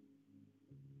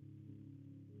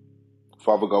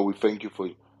 Father God, we thank you for,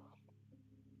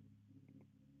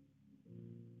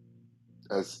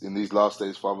 as in these last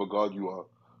days, Father God, you are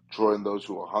drawing those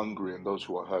who are hungry and those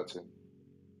who are hurting.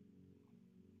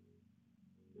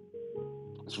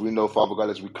 As we know, Father God,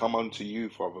 as we come unto you,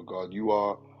 Father God, you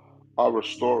are our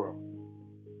restorer.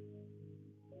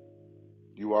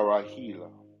 You are our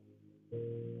healer.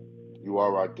 You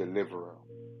are our deliverer.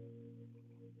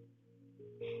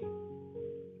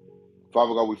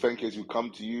 Father God, we thank you as we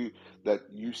come to you that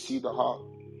you see the heart.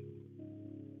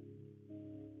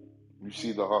 You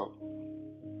see the heart.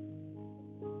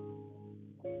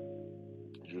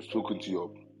 You were talking to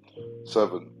your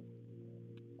servant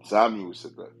Samuel,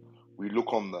 said that we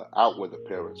look on the outward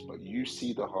appearance, but you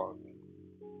see the heart.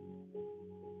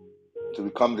 So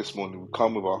we come this morning, we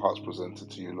come with our hearts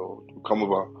presented to you, Lord. We come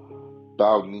with our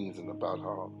bowed knees and a bowed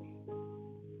heart.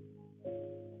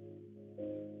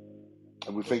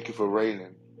 And we thank you for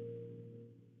reigning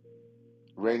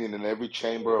in every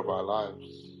chamber of our lives.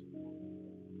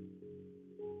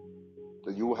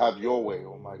 That you will have your way,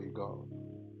 Almighty God.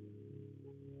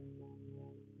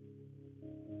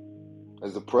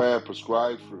 As the prayer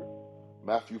prescribed through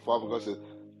Matthew, Father God said,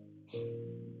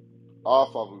 Our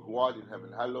Father who art in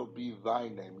heaven, hallowed be thy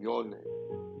name, your name.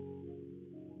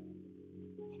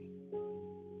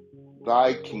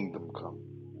 Thy kingdom come.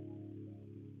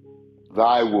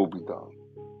 Thy will be done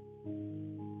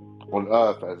on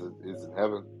earth as it is in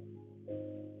heaven.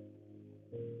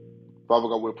 Father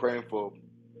God, we're praying for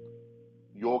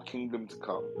your kingdom to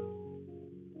come.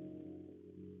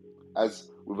 As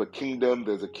with a kingdom,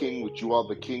 there's a king, which you are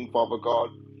the king, Father God.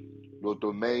 Your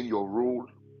domain, your rule,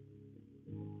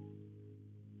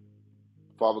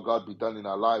 Father God, be done in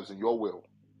our lives and your will.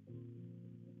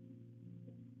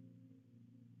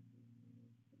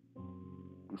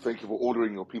 We thank you for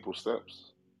ordering your people's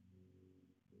steps.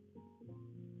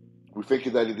 We thank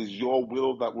you that it is your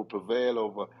will that will prevail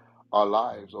over our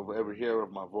lives, over every hearer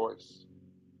of my voice.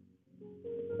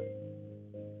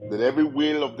 That every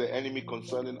will of the enemy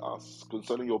concerning us,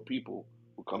 concerning your people,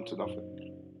 will come to nothing.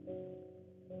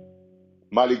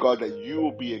 Mighty God, that you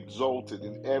will be exalted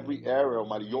in every area,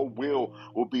 Almighty. Your will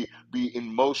be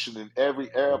in motion in every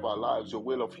area of our lives. Your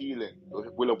will of healing, your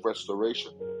will of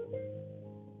restoration,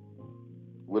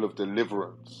 will of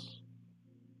deliverance.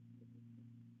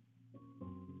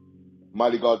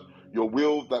 Mighty God, your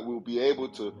will that we'll be able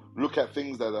to look at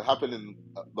things that have happened in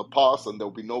the past and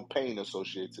there'll be no pain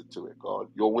associated to it, God.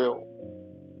 Your will.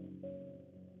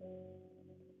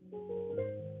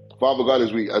 Father God,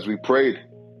 as we prayed,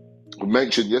 we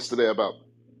mentioned yesterday about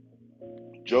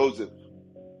Joseph.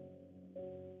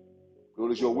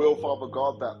 It is your will, Father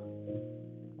God, that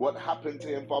what happened to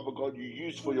him, Father God, you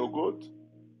used for your good.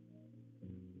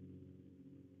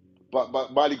 But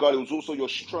mighty God, it was also your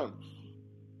strength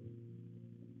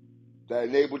that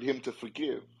enabled him to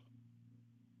forgive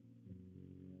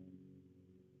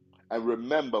and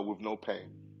remember with no pain.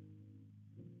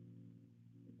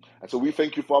 And so we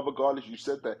thank you, Father God, as you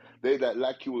said that they that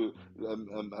lack you will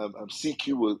seek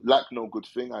you will lack no good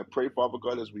thing. I pray, Father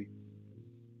God, as we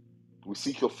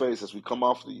seek your face, as we come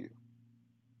after you.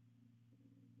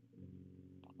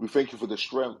 We thank you for the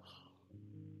strength,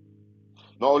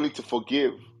 not only to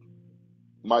forgive,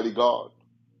 mighty God,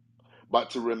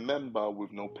 but to remember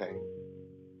with no pain.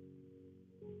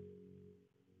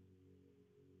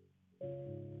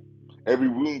 Every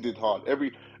wounded heart,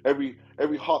 every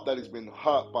heart that has been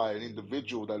hurt by an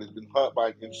individual, that has been hurt by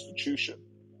an institution.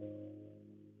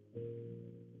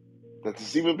 that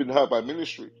has even been hurt by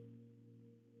ministry.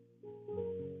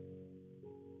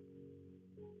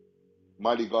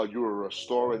 Mighty God, you are a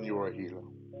restorer and you are a healer.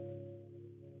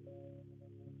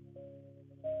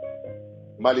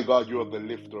 Mighty God, you are the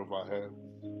lifter of our heads.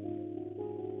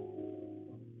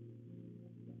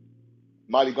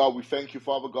 Mighty God, we thank you,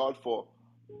 Father God, for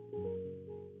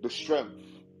the strength.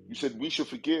 You said we should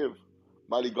forgive,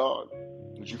 mighty God,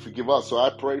 that you forgive us. So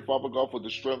I pray, Father God, for the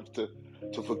strength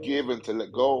to forgive and to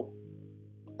let go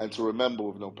and to remember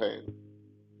with no pain.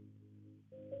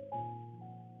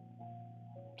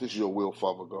 This is your will,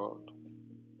 Father God.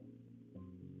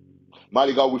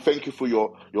 Mighty God, we thank you for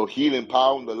your healing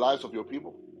power in the lives of your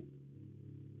people.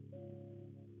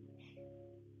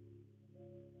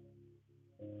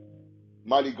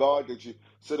 Mighty God, that you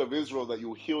said of Israel that you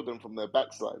will heal them from their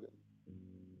backsliding.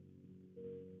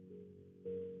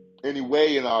 Any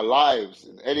way in our lives,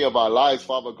 in any of our lives,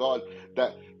 Father God,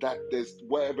 that there's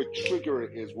whatever trigger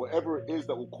it is, whatever it is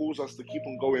that will cause us to keep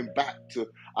on going back to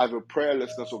either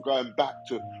prayerlessness or going back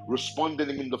to responding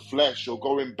in the flesh or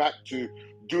going back to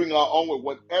doing our own way,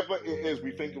 whatever it is,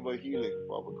 we think of a healing,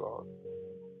 Father God.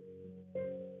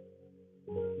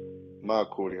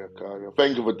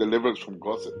 Thank you for deliverance from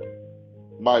gossip,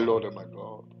 my Lord and my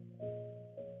God.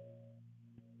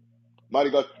 Mighty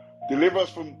God, deliver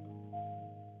us from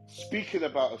speaking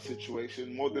about a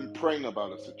situation more than praying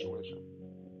about a situation.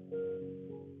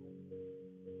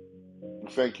 We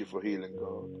thank you for healing,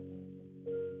 God.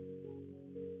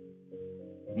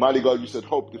 Mighty God, you said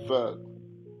hope deferred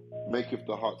maketh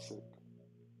the heart sick.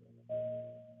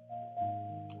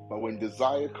 But when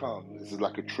desire comes, this is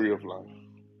like a tree of life.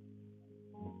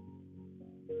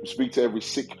 We speak to every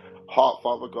sick heart,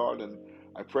 Father God, and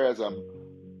I pray as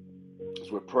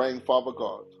we're praying, Father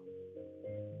God,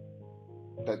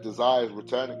 that desire is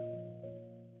returning.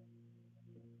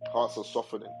 Hearts are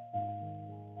softening.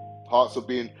 Hearts are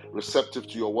being receptive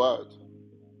to your word.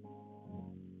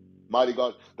 Mighty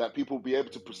God, that people will be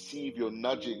able to perceive your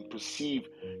nudging, perceive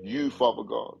you, Father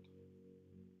God.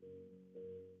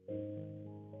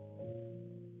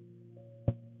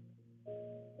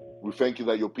 We thank you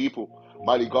that your people,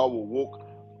 mighty God, will walk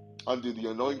under the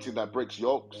anointing that breaks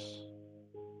yokes.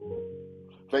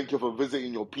 Thank you for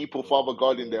visiting your people, Father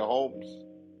God, in their homes,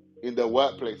 in their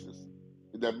workplaces,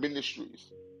 in their ministries.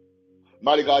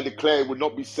 Mighty God, I declare it would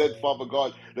not be said, Father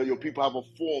God, that your people have a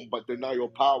form but deny your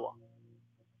power.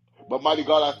 But mighty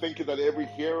God, I thank you that every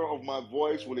hearer of my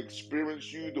voice will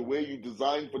experience you the way you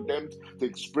designed for them to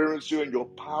experience you, and your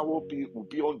power will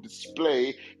be on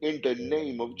display in the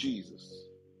name of Jesus.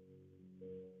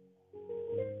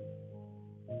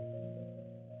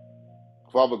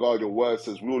 Father God, your word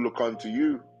says we will look unto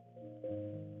you.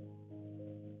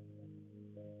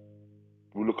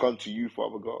 We'll look unto you,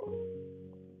 Father God.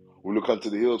 We'll look unto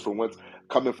the hills from whence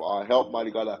coming for our help, mighty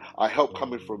God. Our help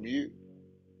coming from you.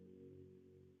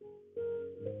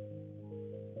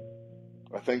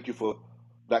 I thank you for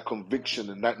that conviction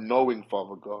and that knowing,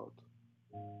 Father God,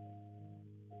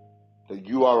 that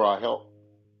you are our help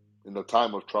in the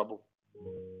time of trouble.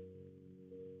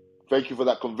 Thank you for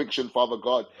that conviction, Father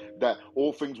God, that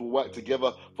all things will work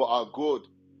together for our good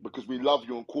because we love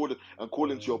you and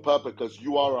call into your purpose because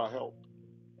you are our help.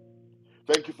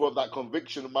 Thank you for that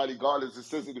conviction, mighty God, as it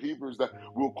says in Hebrews, that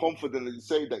we will confidently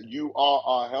say that you are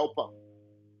our helper.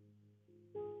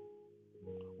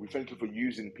 We thank you for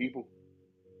using people.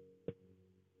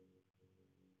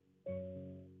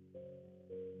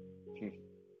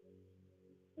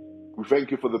 We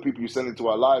thank you for the people you send into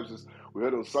our lives. As we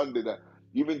heard on Sunday that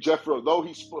even Jethro, though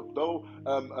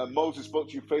Moses spoke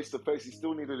to you face to face, he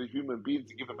still needed a human being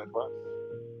to give him advice.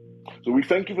 So we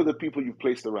thank you for the people you've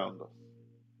placed around us.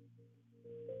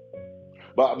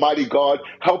 But mighty God,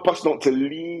 help us not to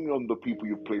lean on the people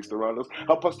you've placed around us.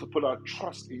 Help us to put our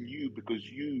trust in you because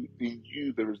in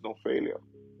you there is no failure.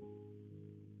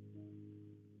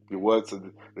 Your word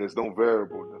said there's no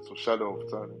variableness or shadow of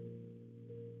turning.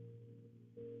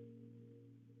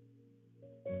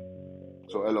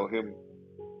 So Elohim,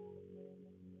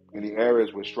 in the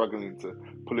areas we're struggling to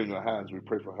pull in your hands, we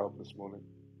pray for help this morning.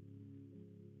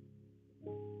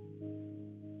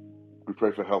 We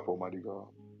pray for help, Almighty God.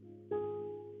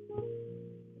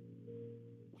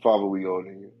 Father, we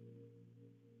honor you.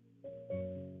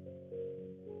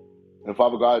 And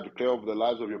Father God, I declare over the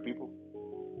lives of your people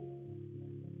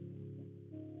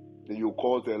that you will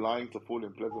cause their lying to fall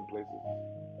in pleasant places.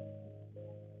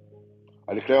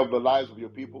 I declare over the lives of your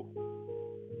people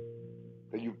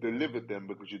that you've delivered them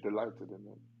because you delighted in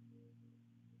them.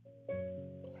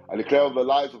 I declare over the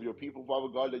lives of your people, Father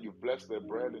God, that you've blessed their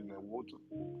bread and their water,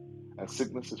 and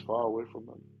sickness is far away from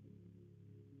them.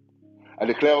 I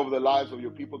declare over the lives of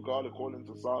your people, God, according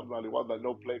to Psalm 91, that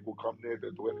no plague will come near their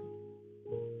dwelling.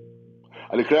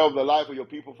 I declare over the life of your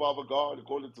people, Father God,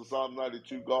 according to Psalm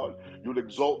 92, God, you'll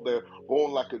exalt their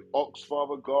horn like an ox,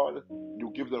 Father God, and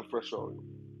you'll give them fresh oil.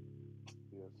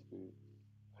 Yes, please.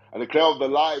 I declare over the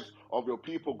lives of your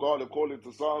people, God, according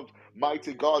to Psalms,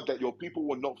 mighty God, that your people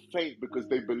will not faint because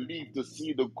they believe to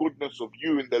see the goodness of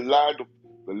you in the land of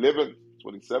the living.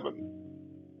 27.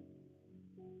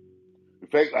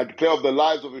 I declare of the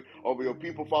lives of your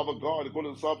people, Father God,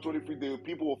 according to Psalm 23, that your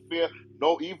people will fear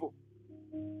no evil.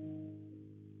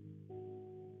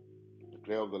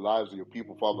 Declare of the lives of your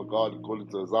people, Father God, according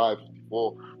to Isaiah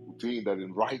 54:14, that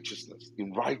in righteousness,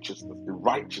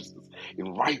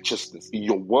 in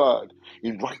your word,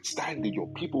 in right standing, your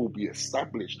people will be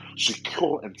established,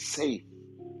 secure and safe,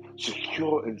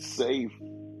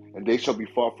 and they shall be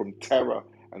far from terror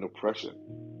and oppression.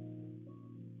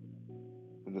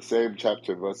 In the same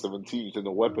chapter, verse 17, you said,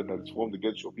 no weapon that is formed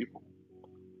against your people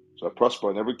shall prosper,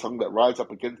 and every tongue that rises up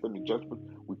against them in judgment,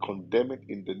 we condemn it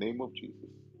in the name of Jesus.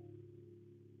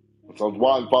 In Psalms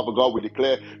 1, Father God, we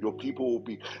declare your people will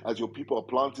be, as your people are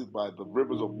planted by the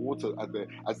rivers of water,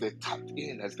 as they're tapped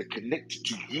in, as they're connected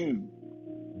to you,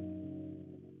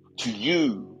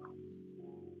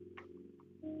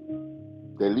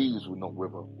 their leaves will not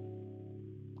wither.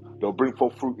 They'll bring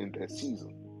forth fruit in their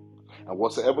season, and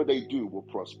whatsoever they do will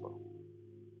prosper.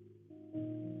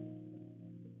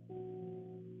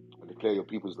 I declare your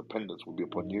people's dependence will be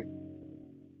upon you,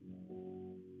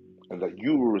 and that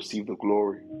you will receive the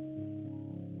glory,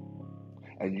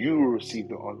 and you will receive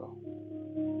the honor.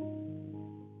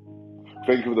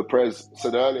 Thank you for the prayers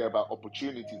said earlier about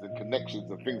opportunities and connections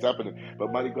and things happening.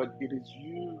 But mighty God, it is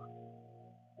you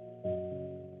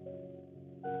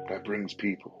that brings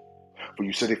people. For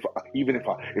you said, if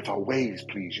our ways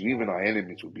please you, even our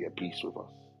enemies will be at peace with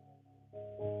us.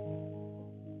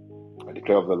 I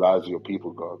declare of the lives of your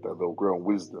people, God, that they'll grow in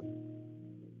wisdom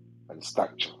and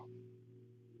stature,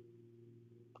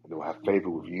 and they'll have favor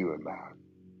with you and man.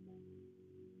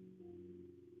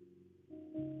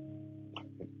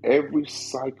 Every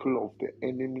cycle of the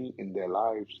enemy in their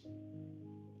lives,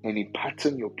 any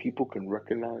pattern your people can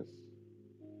recognize,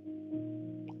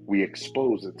 we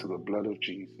expose it to the blood of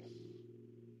Jesus.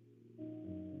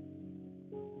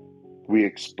 We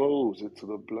expose it to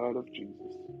the blood of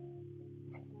Jesus.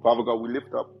 Father God, we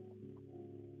lift up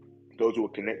those who are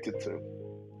connected to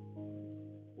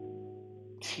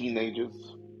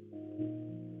teenagers.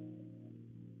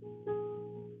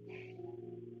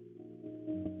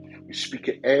 We speak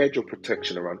an edge of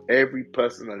protection around every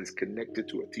person that is connected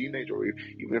to a teenager, or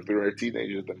even if they're a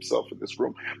teenager themselves in this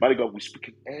room. Mighty God, we speak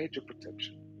an edge of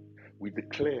protection. We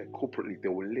declare corporately they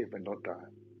will live and not die.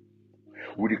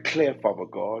 We declare, Father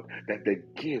God, that their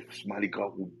gifts, mighty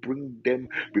God, will bring them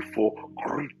before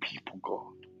great people,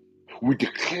 God. We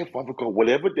declare, Father God,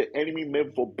 whatever the enemy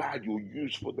meant for bad, you'll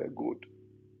use for their good.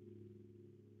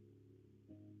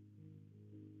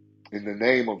 In the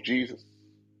name of Jesus,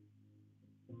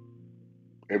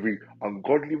 every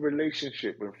ungodly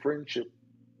relationship and friendship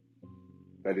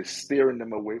that is steering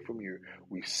them away from you,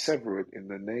 we sever it in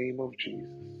the name of Jesus.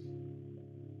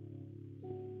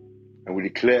 And we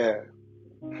declare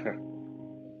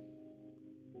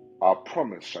our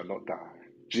promise shall not die.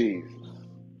 Jesus,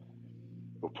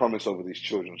 your promise over these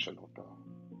children shall not die.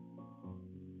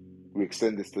 We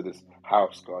extend this to this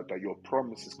house, God, that your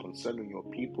promises concerning your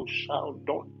people shall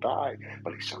not die,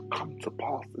 but it shall come to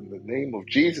pass in the name of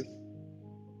Jesus.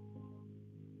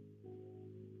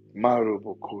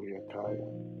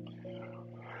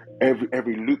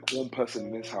 Every lukewarm person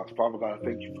in this house, Father God, I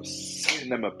thank you for setting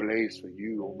them ablaze for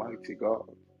you, Almighty God.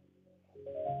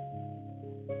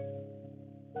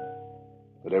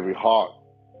 That every heart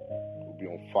will be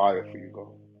on fire for you,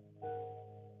 God.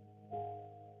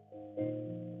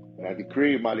 And I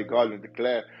decree, mighty God, and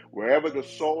declare, wherever the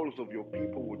souls of your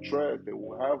people will tread, they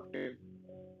will have him.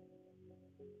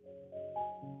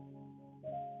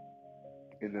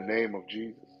 In the name of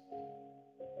Jesus.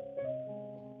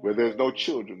 Where there's no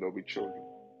children, there'll be children.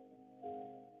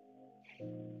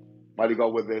 Mighty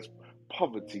God, where there's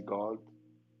poverty, God,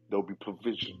 there'll be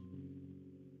provision.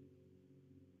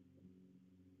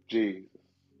 Jesus.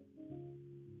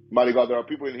 Mighty God, there are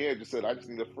people in here who just said, I just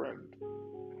need a friend.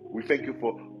 We thank you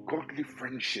for godly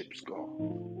friendships, God.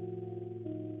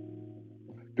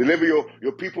 Deliver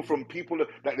your people from people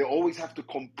that they always have to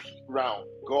compete around,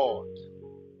 God.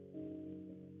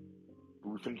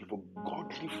 We thank you for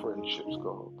godly friendships,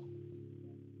 God.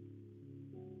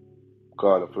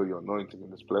 God, I feel your anointing in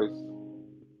this place.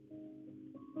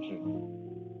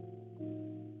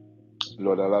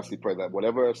 Lord, I lastly pray that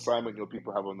whatever assignment your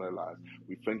people have on their lives,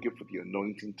 we thank you for the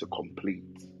anointing to complete,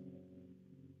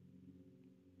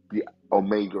 the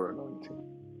Omega anointing,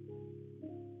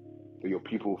 that your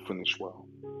people will finish well.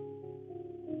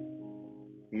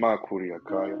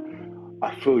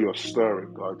 I feel your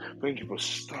stirring, God. Thank you for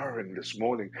stirring this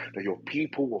morning, that your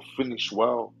people will finish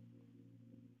well.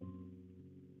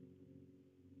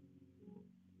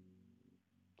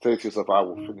 Say to yourself, I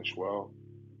will finish well.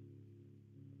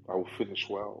 I will finish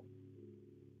well.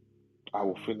 I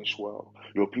will finish well.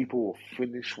 Your people will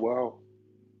finish well.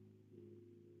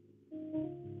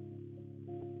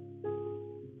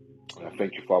 And I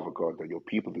thank you, Father God, that your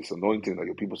people, this anointing, that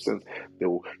your people sense,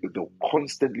 they'll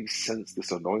constantly sense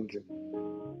this anointing.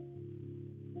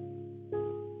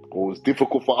 What was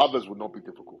difficult for others will not be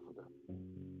difficult for them.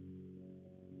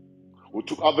 What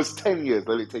took others 10 years,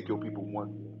 let it take your people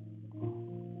 1 year.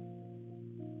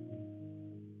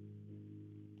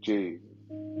 Jesus,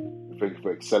 we thank you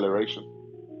for acceleration.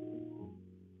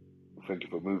 We thank you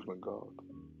for movement, God.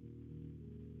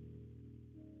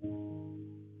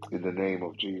 In the name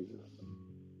of Jesus.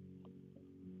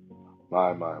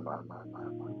 My.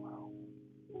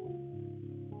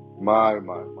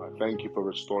 Thank you for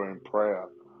restoring prayer.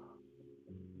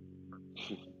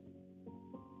 Jesus.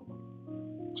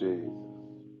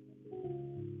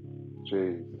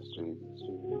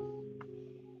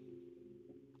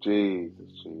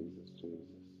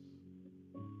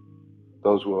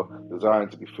 Those who are desiring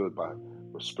to be filled by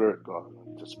the Spirit, God,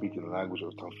 and to speak in the language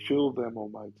of tongue, fill them,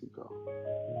 Almighty God.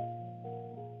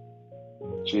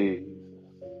 Jesus.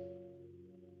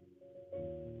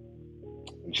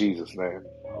 In Jesus' name,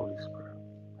 Holy Spirit.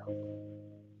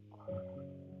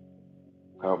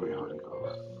 Help me, Holy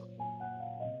Ghost.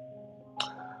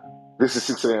 This is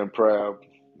 6 a.m. prayer,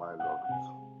 my Lord.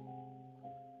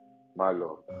 My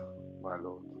Lord. My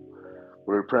Lord.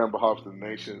 We're praying on behalf of the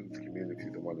nations, communities,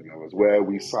 and one another, where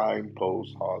we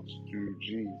signpost hearts to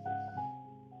Jesus.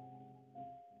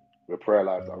 Where prayer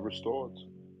lives are restored.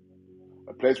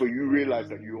 A place where you realize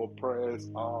that your prayers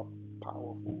are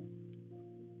powerful.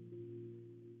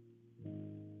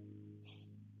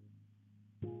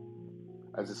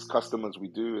 As is custom, as we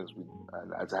do, as we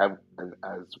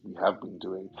have been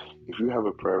doing, if you have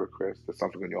a prayer request, there's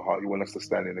something on your heart, you want us to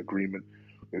stand in agreement.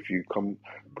 If you come,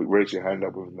 raise your hand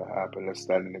up within the app, and let's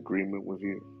stand in agreement with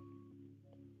you.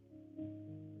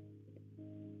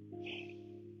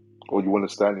 Or you want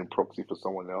to stand in proxy for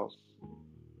someone else,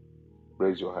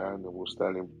 raise your hand, and we'll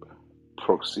stand in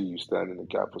proxy. You stand in the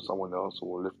gap for someone else, and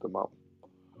we'll lift them up.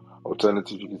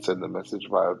 Alternative, you can send a message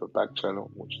via the back channel,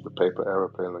 which is the paper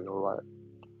aeroplane on your right,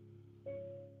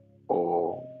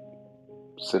 or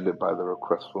send it by the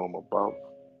request form above.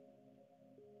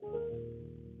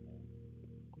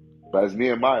 But as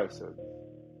Nehemiah said,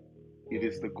 it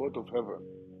is the God of heaven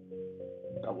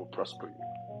that will prosper you.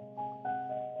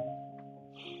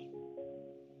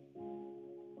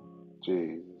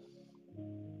 Jesus.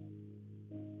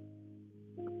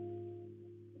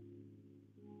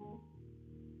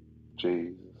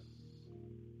 Jesus.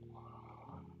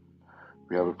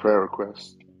 We have a prayer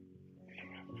request.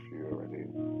 If you're ready.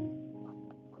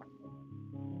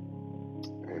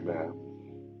 Amen.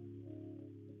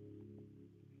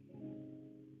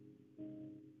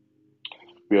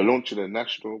 We are launching a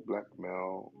national black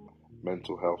male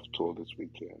mental health tour this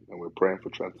weekend, and we're praying for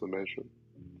transformation,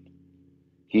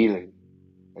 healing,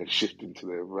 and shifting to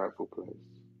their rightful place.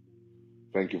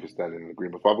 Thank you for standing in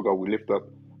agreement. Father God, we lift up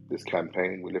this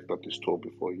campaign, we lift up this tour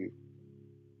before you.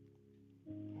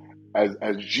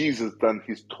 As Jesus done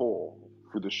his tour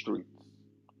through the streets,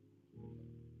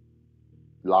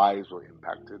 lives were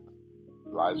impacted,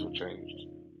 lives were changed.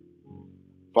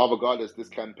 Father God, as this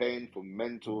campaign for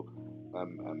mental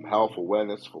health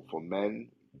awareness for men,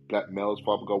 black males,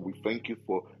 Father God, we thank you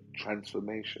for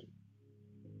transformation.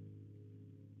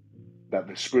 That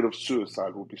the spirit of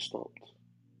suicide will be stopped.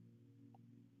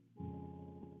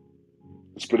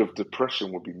 The spirit of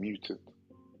depression will be muted.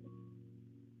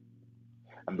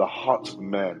 And the hearts of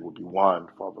men will be won,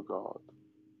 Father God.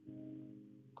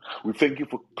 We thank you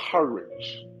for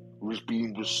courage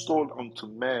being restored unto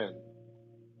men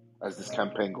as this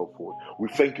campaign goes forward. We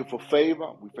thank you for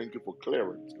favor. We thank you for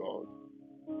clearance, God.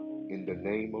 In the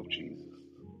name of Jesus.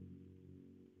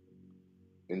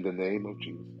 In the name of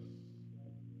Jesus.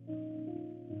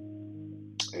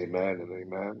 Amen and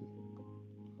amen.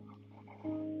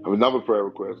 I have another prayer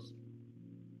request.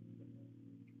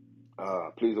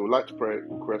 Please, I would like to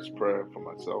request prayer for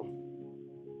myself.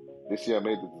 This year I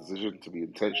made the decision to be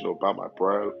intentional about my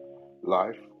prayer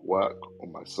life, work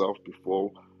on myself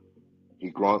before he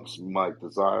grants my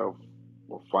desire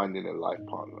of finding a life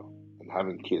partner and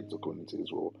having kids according to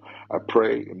His will. I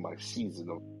pray in my season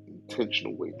of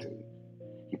intentional waiting,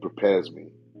 He prepares me.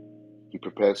 He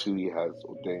prepares who He has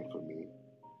ordained for me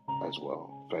as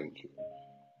well. Thank you.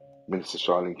 Minister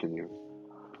Charlene, can you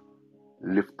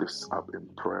lift this up in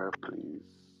prayer, please?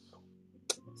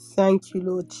 Thank you,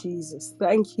 Lord Jesus.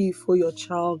 Thank you for your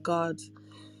child, God,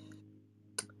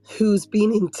 who's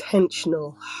been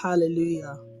intentional.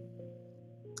 Hallelujah.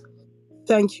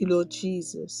 Thank you, Lord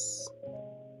Jesus.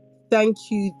 Thank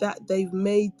you that they've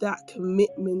made that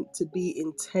commitment to be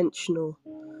intentional.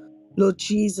 Lord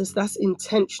Jesus, that's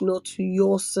intentional to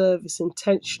your service,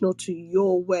 intentional to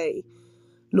your way.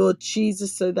 Lord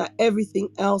Jesus, so that everything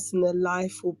else in their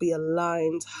life will be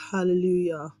aligned.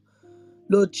 Hallelujah.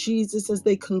 Lord Jesus, as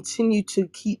they continue to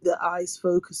keep their eyes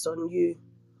focused on you,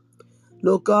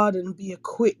 Lord God, and be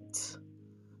equipped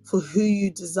for who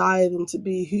you desire them to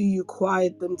be, who you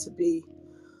required them to be.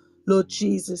 Lord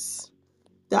Jesus,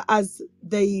 that as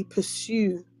they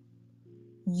pursue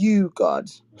you, God,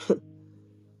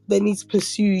 they need to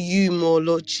pursue you more,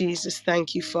 Lord Jesus.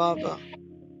 Thank you, Father.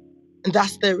 And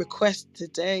that's their request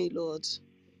today, Lord,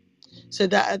 so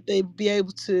that they be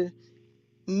able to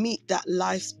meet that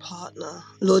life's partner,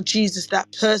 Lord Jesus,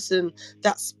 that person,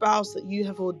 that spouse that you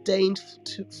have ordained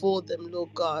for them, Lord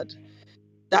God,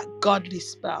 that godly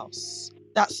spouse,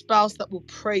 that spouse that will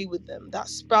pray with them, that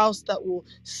spouse that will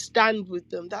stand with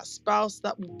them, that spouse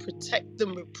that will protect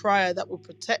them with prayer, that will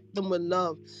protect them with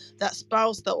love, that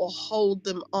spouse that will hold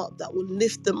them up, that will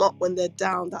lift them up when they're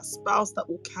down, that spouse that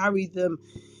will carry them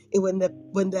when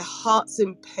their heart's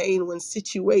in pain, when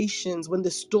situations, when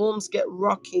the storms get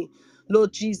rocky.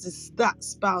 Lord Jesus, that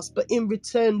spouse, but in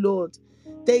return, Lord,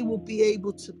 they will be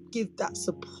able to give that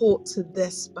support to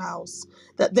their spouse,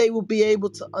 that they will be able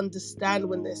to understand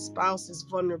when their spouse is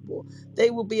vulnerable.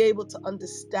 They will be able to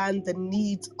understand the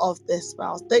needs of their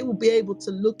spouse. They will be able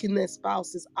to look in their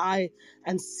spouse's eye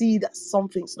and see that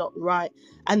something's not right.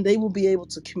 And they will be able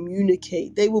to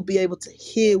communicate. They will be able to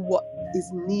hear what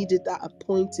is needed at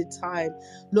appointed time,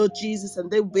 Lord Jesus, and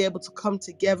they will be able to come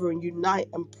together and unite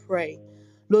and pray.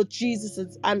 Lord Jesus,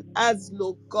 and as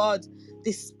Lord God,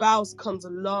 this spouse comes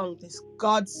along, this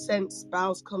God sent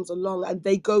spouse comes along, and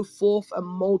they go forth and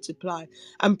multiply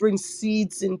and bring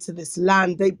seeds into this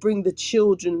land. They bring the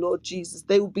children, Lord Jesus.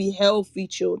 They will be healthy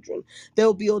children. They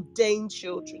will be ordained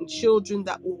children, children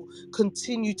that will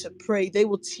continue to pray. They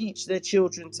will teach their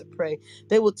children to pray.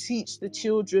 They will teach the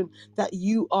children that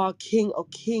you are King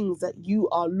of Kings, that you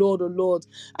are Lord of Lords.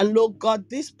 And Lord God,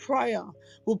 this prayer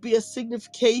will be a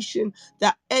signification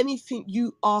that anything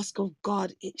you ask of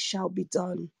God, it shall be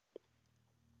done.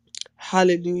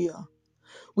 Hallelujah.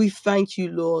 We thank you,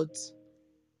 Lord.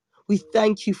 We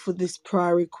thank you for this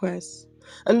prayer request.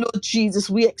 And Lord Jesus,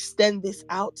 we extend this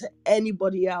out to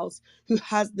anybody else who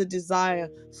has the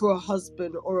desire for a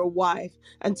husband or a wife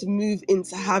and to move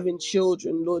into having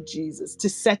children, Lord Jesus, to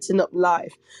setting up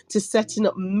life, to setting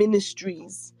up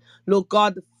ministries. Lord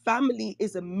God, the family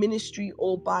is a ministry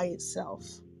all by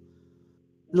itself.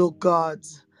 Lord God.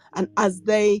 And as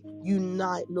they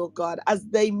unite, Lord God, as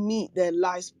they meet their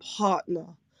life's partner,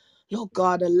 Lord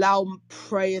God, allow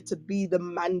prayer to be the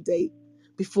mandate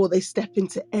before they step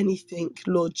into anything,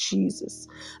 Lord Jesus.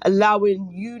 Allowing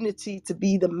unity to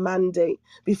be the mandate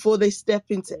before they step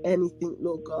into anything,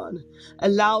 Lord God.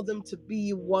 Allow them to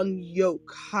be one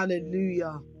yoke.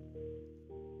 Hallelujah,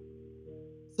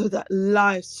 so that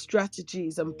life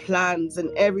strategies and plans and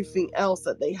everything else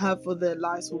that they have for their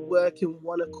lives will work in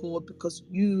one accord, because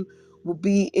you will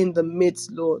be in the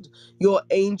midst, Lord. Your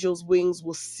angels' wings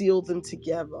will seal them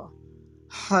together.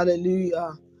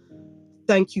 Hallelujah.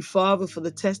 Thank you, Father, for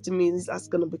the testimonies that's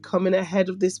going to be coming ahead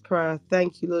of this prayer.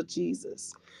 Thank you, Lord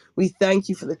Jesus. We thank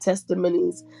you for the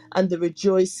testimonies and the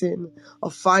rejoicing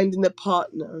of finding a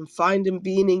partner and finding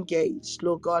being engaged,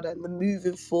 Lord God, and the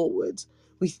moving forward.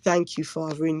 We thank you,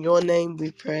 Father. In your name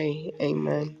we pray.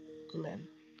 Amen. Amen.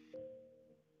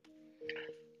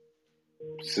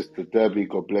 Sister Debbie,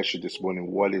 God bless you this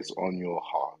morning. What is on your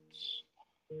hearts?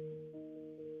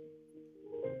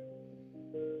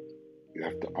 You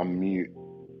have to unmute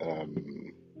um,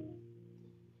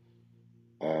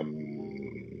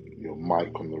 your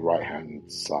mic on the right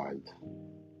hand side.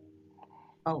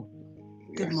 Oh,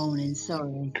 good Yes. morning.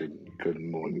 Sorry. Good Good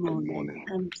morning. Good morning.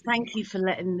 morning. Thank you for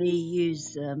letting me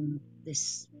use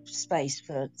this space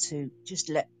for to just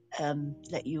let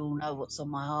you all know what's on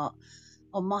my heart.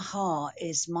 On my heart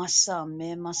is my son. Me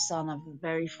and my son have a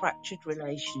very fractured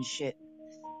relationship.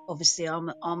 Obviously, I'm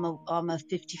a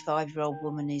 55-year-old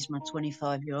woman. He's my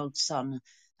 25-year-old son,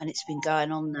 and it's been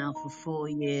going on now for 4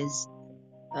 years.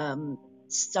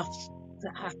 Stuff.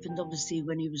 that happened, obviously,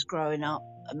 when he was growing up.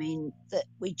 I mean, that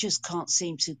we just can't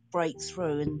seem to break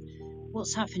through. And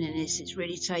what's happening is it's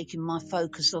really taking my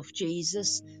focus off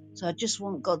Jesus. So I just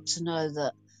want God to know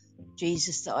that,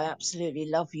 Jesus, that I absolutely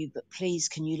love you, but please,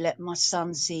 can you let my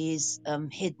son see his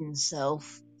hidden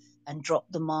self and drop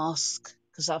the mask?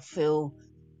 Because I feel,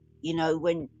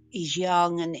 when he's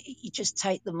young, and you just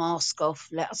take the mask off,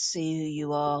 let us see who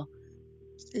you are,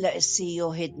 let us see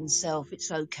your hidden self.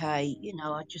 It's okay.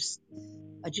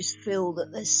 I just feel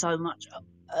that there's so much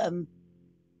um,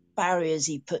 barriers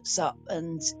he puts up,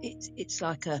 and it's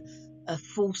like a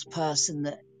false person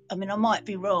that. I mean, I might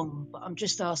be wrong, but I'm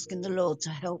just asking the Lord to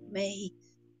help me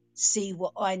see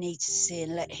what I need to see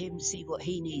and let him see what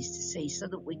he needs to see, so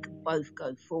that we can both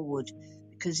go forward.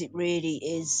 Because it really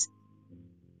is,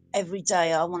 every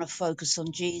day I want to focus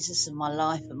on Jesus and my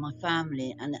life and my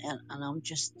family, and I'm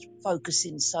just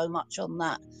focusing so much on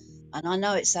that. And I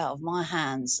know it's out of my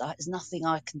hands. There's nothing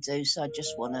I can do, so I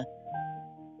just want to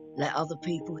let other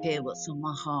people hear what's on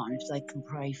my heart, and if they can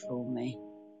pray for me.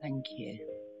 Thank you.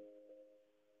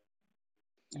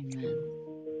 Amen.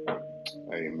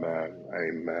 Amen.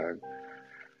 Amen.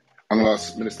 I'm going to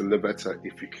ask Minister Lavetta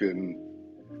if you can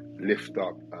lift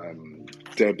up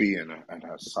Debbie and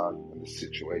her son and the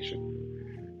situation.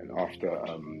 And after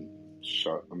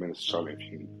Minister Charlotte,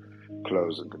 if you can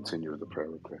close and continue with the prayer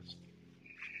request.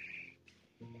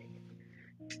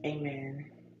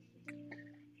 Amen.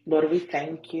 Lord, we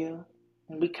thank you.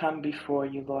 We come before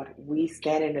you, Lord. We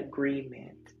stand in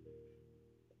agreement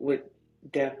with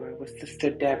Deborah, with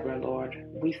Sister Deborah, Lord.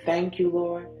 We thank you,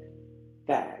 Lord,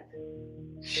 that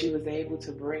she was able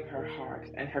to bring her heart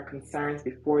and her concerns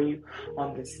before you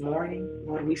on this morning.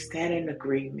 Lord, we stand in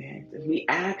agreement. And we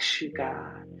ask you,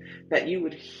 God, that you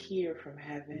would hear from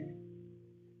heaven,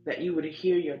 that you would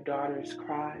hear your daughter's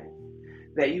cries,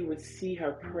 that you would see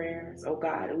her prayers, oh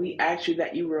God. We ask you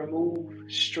that you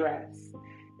remove stress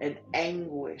and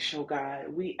anguish, oh God.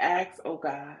 We ask, oh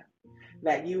God,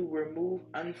 that you remove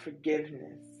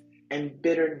unforgiveness and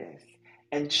bitterness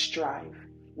and strife.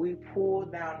 We pull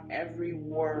down every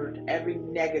word, every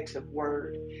negative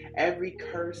word, every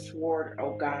curse word,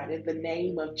 oh God, in the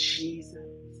name of Jesus.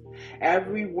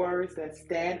 Every word that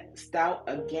stands out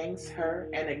against her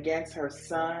and against her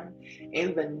son,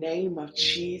 in the name of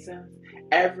Jesus.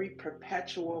 Every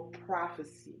perpetual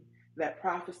prophecy that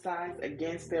prophesies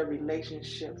against their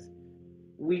relationships,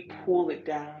 we pull it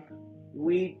down.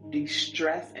 We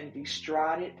distress and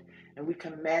distraught it, and we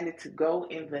command it to go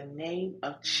in the name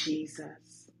of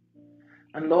Jesus.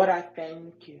 And Lord, I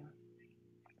thank you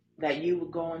that you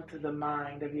would go into the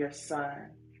mind of your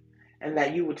son, and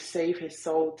that you would save his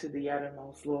soul to the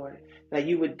uttermost, Lord, that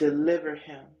you would deliver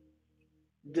him.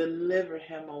 Deliver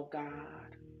him, oh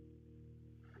God,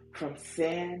 from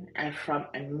sin and from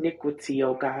iniquity,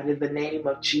 oh God, in the name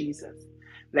of Jesus.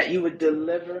 That you would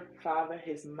deliver, Father,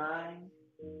 his mind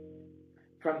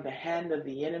from the hand of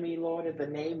the enemy, Lord, in the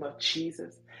name of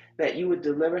Jesus. That you would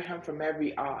deliver him from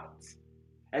every ought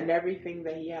and everything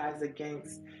that he has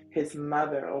against his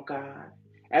mother, oh God.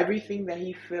 Everything that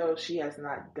he feels she has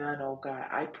not done, oh God.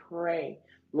 I pray,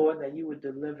 Lord, that you would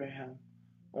deliver him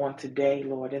on today,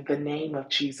 Lord. In the name of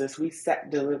Jesus, we set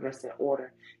deliverance in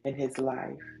order in his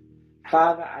life.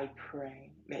 Father, I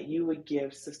pray that you would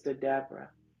give Sister Deborah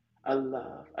a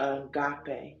love, an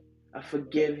agape, a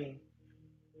forgiving,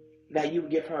 that you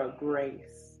would give her a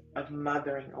grace of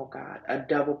mothering, oh God, a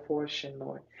double portion,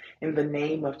 Lord, in the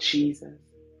name of Jesus,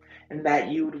 and that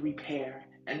you would repair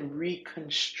and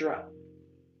reconstruct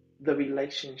the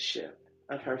relationship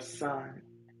of her son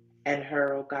and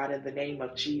her, oh God, in the name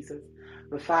of Jesus.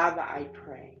 But Father, I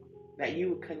pray that you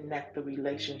would connect the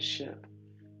relationship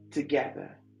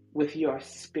together with your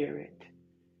spirit,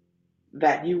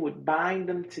 that you would bind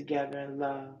them together in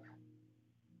love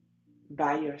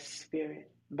by your spirit,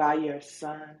 by your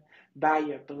son, by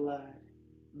your blood,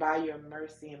 by your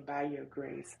mercy, and by your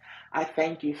grace. I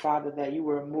thank you, Father, that you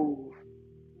remove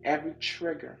every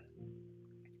trigger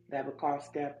that would cause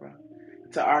Deborah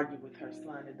to argue with her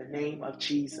son in the name of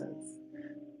Jesus.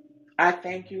 I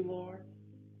thank you, Lord,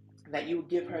 that you would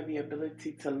give her the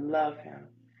ability to love him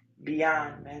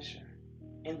beyond measure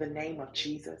in the name of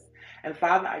Jesus. And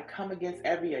Father, I come against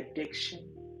every addiction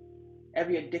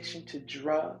to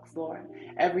drugs, Lord,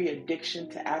 every addiction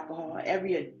to alcohol,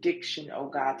 every addiction, oh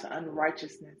God, to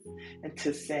unrighteousness and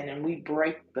to sin. And we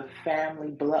break the family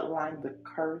bloodline, the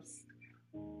curse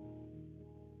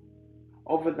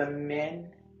over the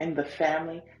men in the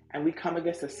family. And we come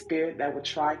against a spirit that would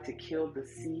try to kill the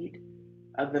seed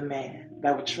of the man,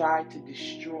 that would try to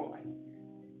destroy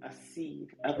a seed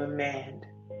of a man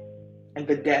and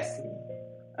the destiny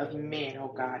of men,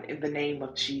 oh God, in the name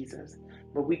of Jesus.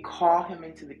 But we call him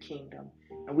into the kingdom.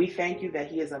 And we thank you that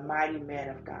he is a mighty man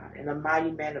of God and a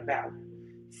mighty man of valor.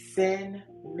 Send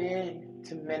men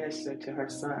to minister to her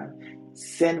son.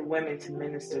 Send women to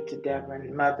minister to Deborah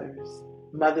and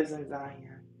mothers in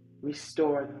Zion.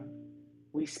 Restore them.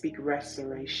 We speak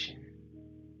restoration,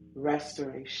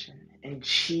 restoration. In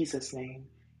Jesus' name,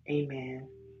 amen.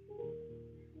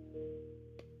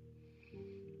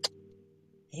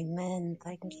 Amen.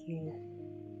 Thank you.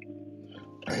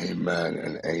 Amen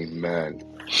and amen.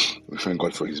 We thank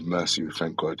God for his mercy. We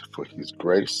thank God for his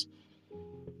grace.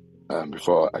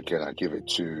 Before, again, I give it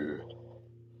to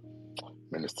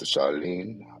Minister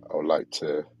Charlene, I would like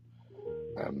to,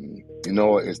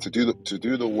 is to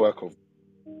do the work of,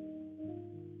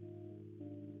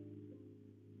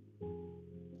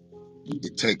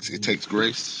 it takes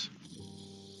grace.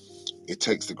 It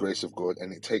takes the grace of God,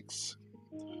 and it takes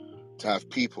to have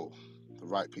people, the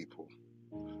right people,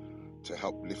 to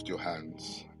help lift your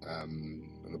hands.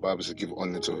 And the Bible says, "Give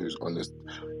honor to whose honor is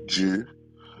due."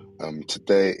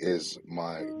 Today is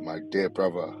my dear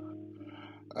brother,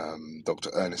 Dr.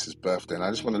 Ernest's birthday, and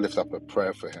I just want to lift up a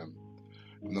prayer for him.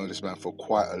 I've known this man for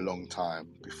quite a long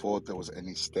time. Before there was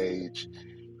any stage,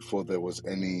 before there was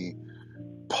any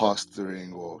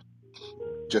pastoring, or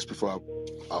just before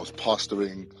I was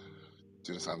pastoring,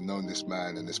 I've known this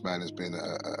man, and this man has been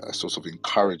a source of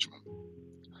encouragement.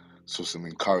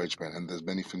 And there's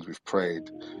many things we've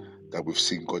prayed that we've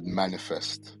seen God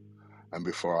manifest and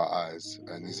before our eyes.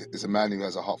 And he's a man who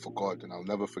has a heart for God. And I'll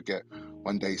never forget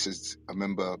one day he says, I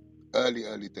remember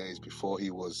early days before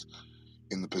he was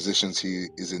in the positions he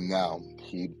is in now,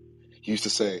 he used to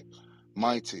say,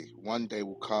 "Mighty, one day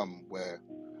will come where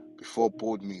before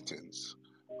board meetings,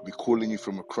 I'll be calling you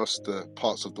from across the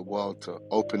parts of the world to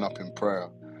open up in prayer."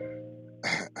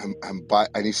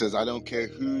 And he says, "I don't care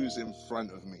who's in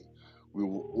front of me, we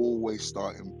will always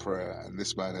start in prayer." And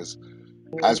this man has,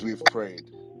 as we've prayed,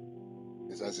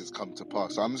 is as it's come to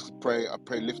pass. So I'm just I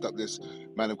pray, lift up this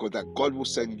man of God, that God will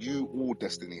send you all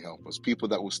destiny helpers, people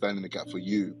that will stand in the gap for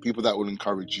you, people that will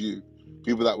encourage you,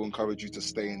 people that will encourage you to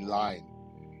stay in line,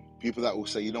 people that will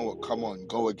say, you know what, come on,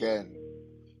 go again,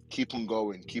 keep on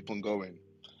going, keep on going.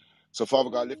 So Father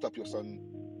God, lift up your son,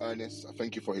 Ernest. I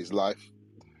thank you for his life.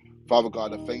 Father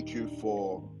God, I thank you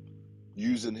for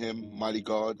using him, mighty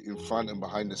God, in front and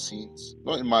behind the scenes,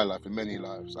 not in my life, in many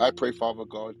lives. I pray, Father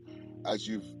God, as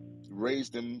you've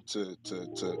raised him to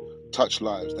touch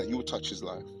lives, that you will touch his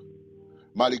life.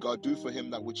 Mighty God, do for him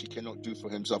that which he cannot do for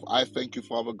himself. I thank you,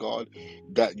 Father God,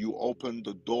 that you open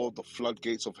the door, the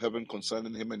floodgates of heaven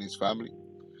concerning him and his family,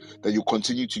 that you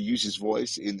continue to use his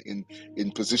voice in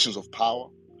positions of power.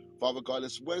 Father God,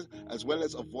 as well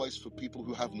as a voice for people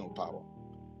who have no power.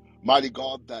 Mighty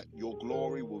God, that your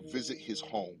glory will visit his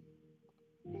home,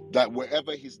 that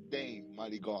wherever his name,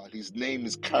 mighty God, his name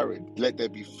is carried, let there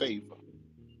be favor.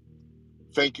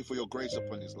 Thank you for your grace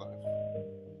upon his life.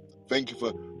 Thank you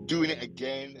for doing it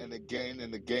again and again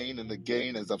and again and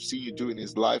again, as I've seen you do in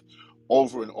his life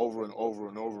over and over and over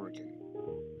and over again.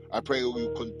 I pray that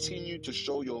you continue to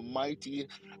show your mighty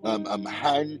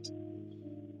hand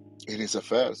in his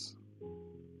affairs.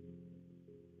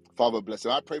 Father, bless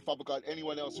him. I pray, Father God,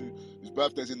 anyone else whose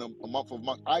birthday is in a month of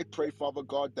March, I pray, Father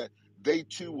God, that they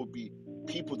too will be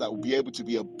people that will be able to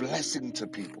be a blessing to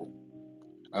people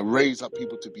and raise up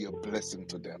people to be a blessing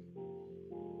to them.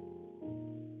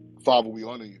 Father, we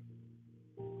honor you.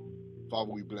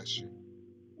 Father, we bless you.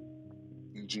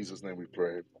 In Jesus' name we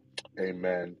pray.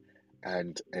 Amen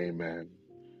and amen.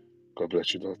 God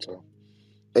bless you, daughter.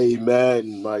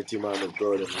 Amen, mighty man of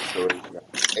God and inspiration.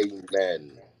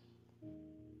 Amen.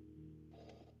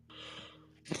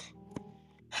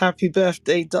 Happy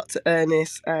birthday, Dr.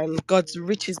 Ernest, and God's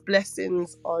richest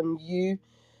blessings on you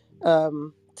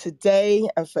today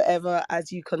and forever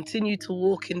as you continue to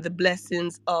walk in the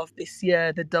blessings of this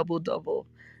year, the double double.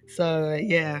 So,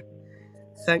 yeah,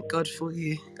 thank God for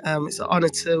you. It's an honor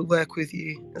to work with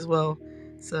you as well,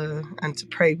 so, and to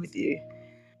pray with you.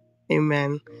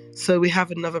 Amen. So we have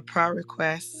another prayer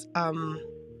request.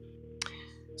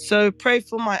 So pray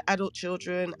for my adult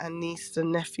children and nieces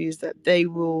and nephews that they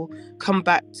will come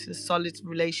back to solid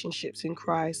relationships in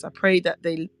Christ. I pray that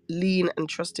they lean and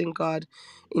trust in God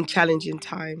in challenging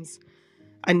times.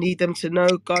 I need them to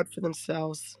know God for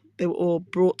themselves. They were all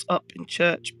brought up in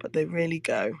church, but they really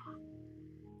go.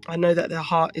 I know that their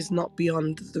heart is not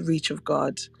beyond the reach of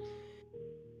God.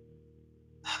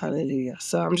 Hallelujah.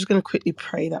 So I'm just going to quickly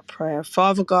pray that prayer.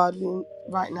 Father God,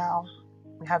 right now,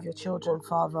 we have your children,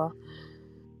 Father.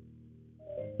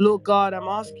 Lord God, I'm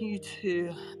asking you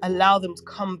to allow them to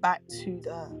come back to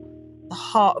the the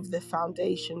heart of their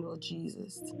foundation, Lord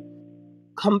Jesus.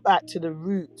 Come back to the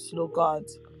roots, Lord God,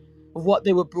 of what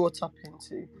they were brought up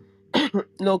into.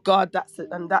 Lord God, that's it,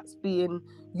 and that's being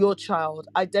your child,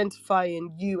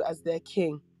 identifying you as their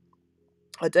king,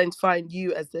 identifying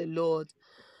you as their Lord.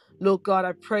 Lord God,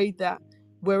 I pray that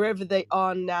wherever they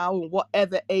are now and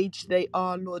whatever age they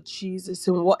are, Lord Jesus,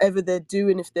 and whatever they're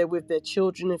doing, if they're with their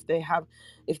children, if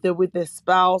they're with their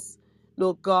spouse,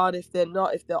 Lord God, if they're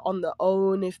not, if they're on their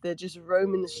own, if they're just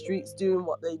roaming the streets doing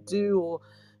what they do, or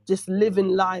just living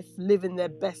life, living their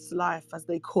best life, as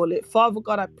they call it. Father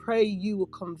God, I pray you will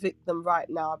convict them right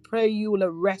now. I pray you will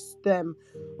arrest them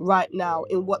right now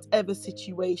in whatever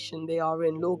situation they are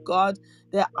in, Lord God.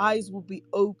 Their eyes will be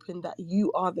open that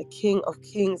you are the King of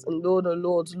Kings and Lord of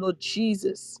Lords, Lord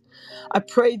Jesus. I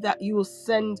pray that you will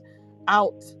send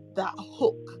out that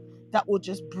hook that will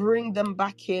just bring them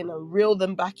back in and reel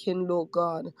them back in, Lord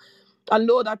God. And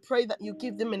Lord, I pray that you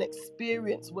give them an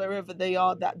experience wherever they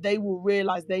are, that they will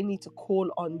realize they need to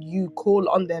call on you, call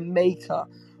on their maker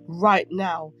right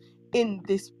now, in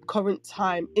this current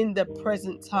time, in the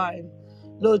present time.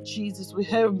 Lord Jesus, we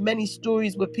hear many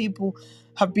stories where people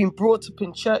have been brought up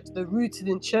in church, they're rooted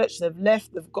in church, they've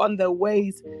left, they've gone their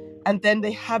ways, and then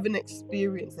they have an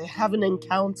experience, they have an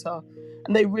encounter,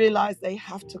 and they realize they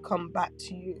have to come back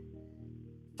to you.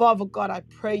 Father God, I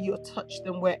pray you'll touch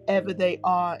them wherever they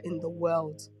are in the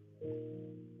world.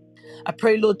 I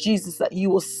pray, Lord Jesus, that you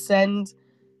will send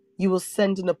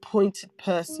an appointed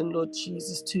person, Lord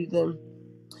Jesus, to them.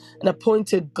 An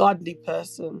appointed godly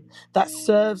person that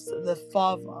serves the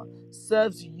Father,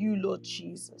 serves you, Lord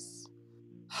Jesus.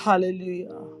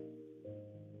 Hallelujah.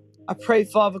 I pray,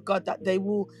 Father God, that their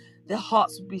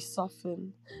hearts will be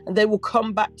softened and they will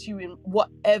come back to you in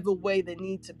whatever way they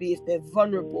need to be. If they're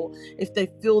vulnerable, if they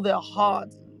feel they're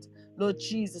hardened, Lord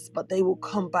Jesus, but they will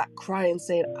come back crying,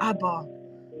 saying, Abba,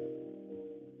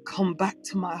 come back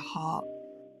to my heart.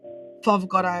 Father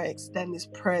God, I extend this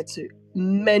prayer to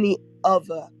many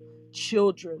other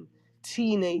children,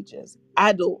 teenagers,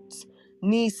 adults,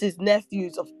 nieces,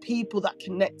 nephews of people that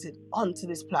connected onto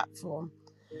this platform.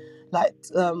 Like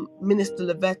Minister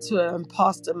Lavetta and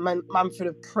Pastor Manfred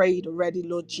have prayed already,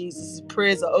 Lord Jesus. His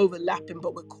prayers are overlapping,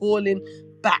 but we're calling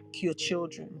back your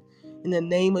children. In the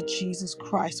name of Jesus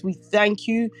Christ, we thank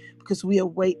you because we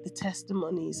await the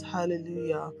testimonies.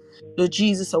 Hallelujah. Lord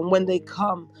Jesus, and when they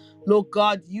come, Lord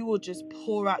God, you will just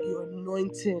pour out your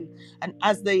anointing. And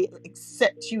as they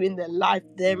accept you in their life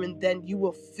there and then, you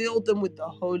will fill them with the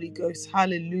Holy Ghost.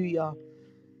 Hallelujah.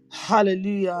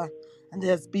 Hallelujah. And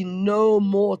there's been no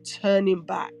more turning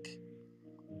back.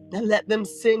 And let them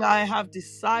sing, I have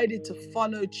decided to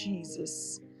follow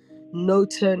Jesus. No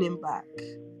turning back.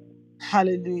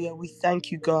 Hallelujah. We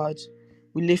thank you, God.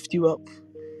 We lift you up.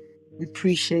 We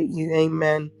appreciate you.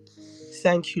 Amen.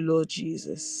 Thank you, Lord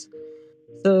Jesus.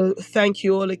 So thank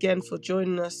you all again for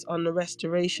joining us on the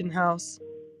Restoration House.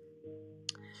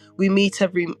 We meet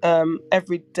every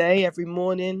day, every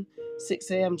morning,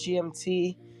 6 a.m.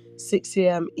 GMT, 6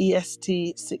 a.m.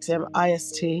 EST, 6 a.m.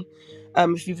 IST.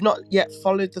 If you've not yet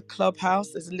followed the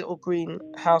clubhouse, there's a little green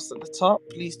house at the top.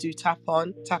 Please do tap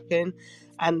in.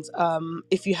 And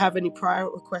if you have any prior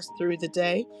requests through the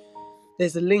day,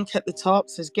 there's a link at the top.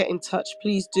 Says get in touch.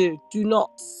 Please do. Do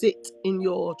not sit in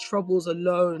your troubles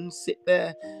alone. Sit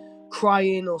there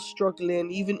crying or struggling,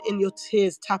 even in your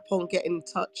tears. Tap on, get in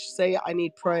touch. Say I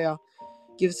need prayer.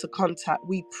 Give us a contact.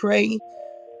 We pray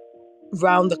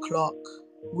round the clock.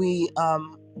 We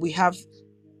have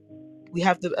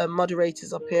the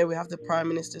moderators up here. We have the prime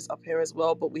ministers up here as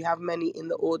well, but we have many in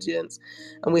the audience,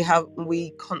 and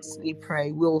we constantly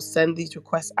pray. We'll send these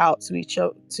requests out to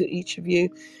each of you.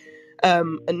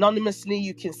 Anonymously,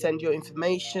 you can send your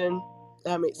information.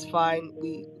 It's fine.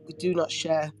 We do not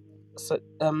share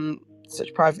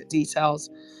such private details.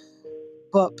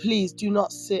 But please do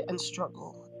not sit and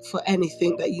struggle for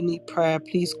anything that you need prayer.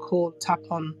 Please tap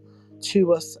on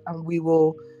to us, and we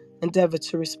will endeavor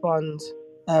to respond.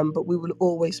 But we will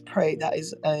always pray. That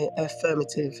is a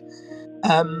affirmative.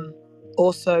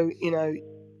 Also,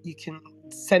 you can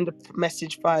send a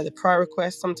message via the prayer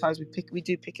request. Sometimes we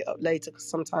do pick it up later because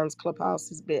sometimes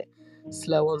Clubhouse is a bit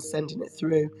slow on sending it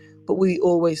through. But we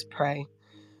always pray.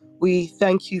 We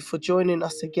thank you for joining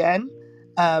us again.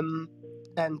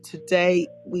 And today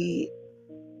we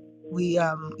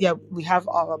have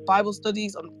our Bible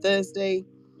studies on Thursday,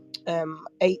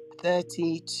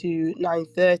 8:30 to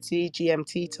 9:30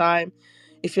 GMT time.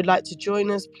 If you'd like to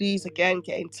join us, please again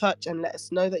get in touch and let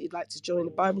us know that you'd like to join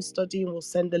the Bible study, and we'll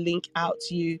send the link out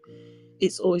to you.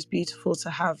 It's always beautiful to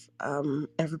have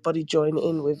everybody join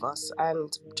in with us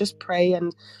and just pray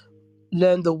and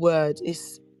learn the word.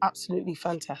 absolutely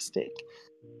fantastic.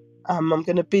 I'm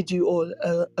going to bid you all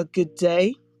a good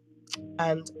day,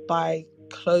 and by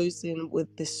closing with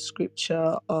this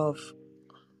scripture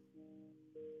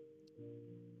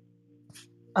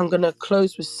I'm going to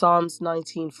close with Psalms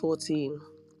 19:14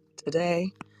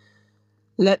 today.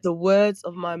 Let the words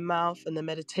of my mouth and the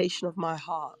meditation of my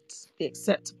heart be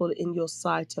acceptable in your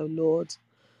sight, O Lord,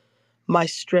 my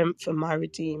strength and my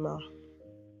redeemer.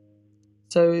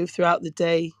 So throughout the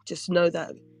day, just know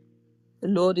that the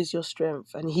Lord is your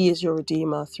strength and he is your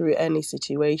redeemer through any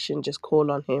situation. Just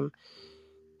call on him.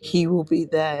 He will be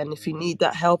there. And if you need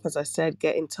that help, as I said,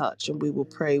 get in touch and we will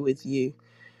pray with you.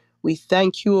 We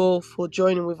thank you all for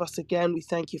joining with us again. We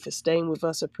thank you for staying with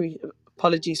us.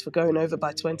 Apologies for going over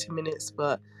by 20 minutes,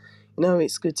 but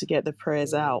it's good to get the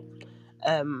prayers out.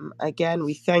 Again,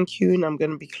 we thank you, and I'm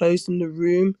going to be closing the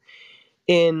room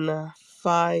in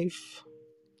 5,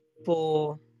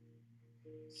 4,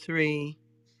 3,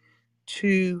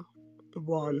 2,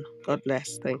 1. God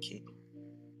bless. Thank you.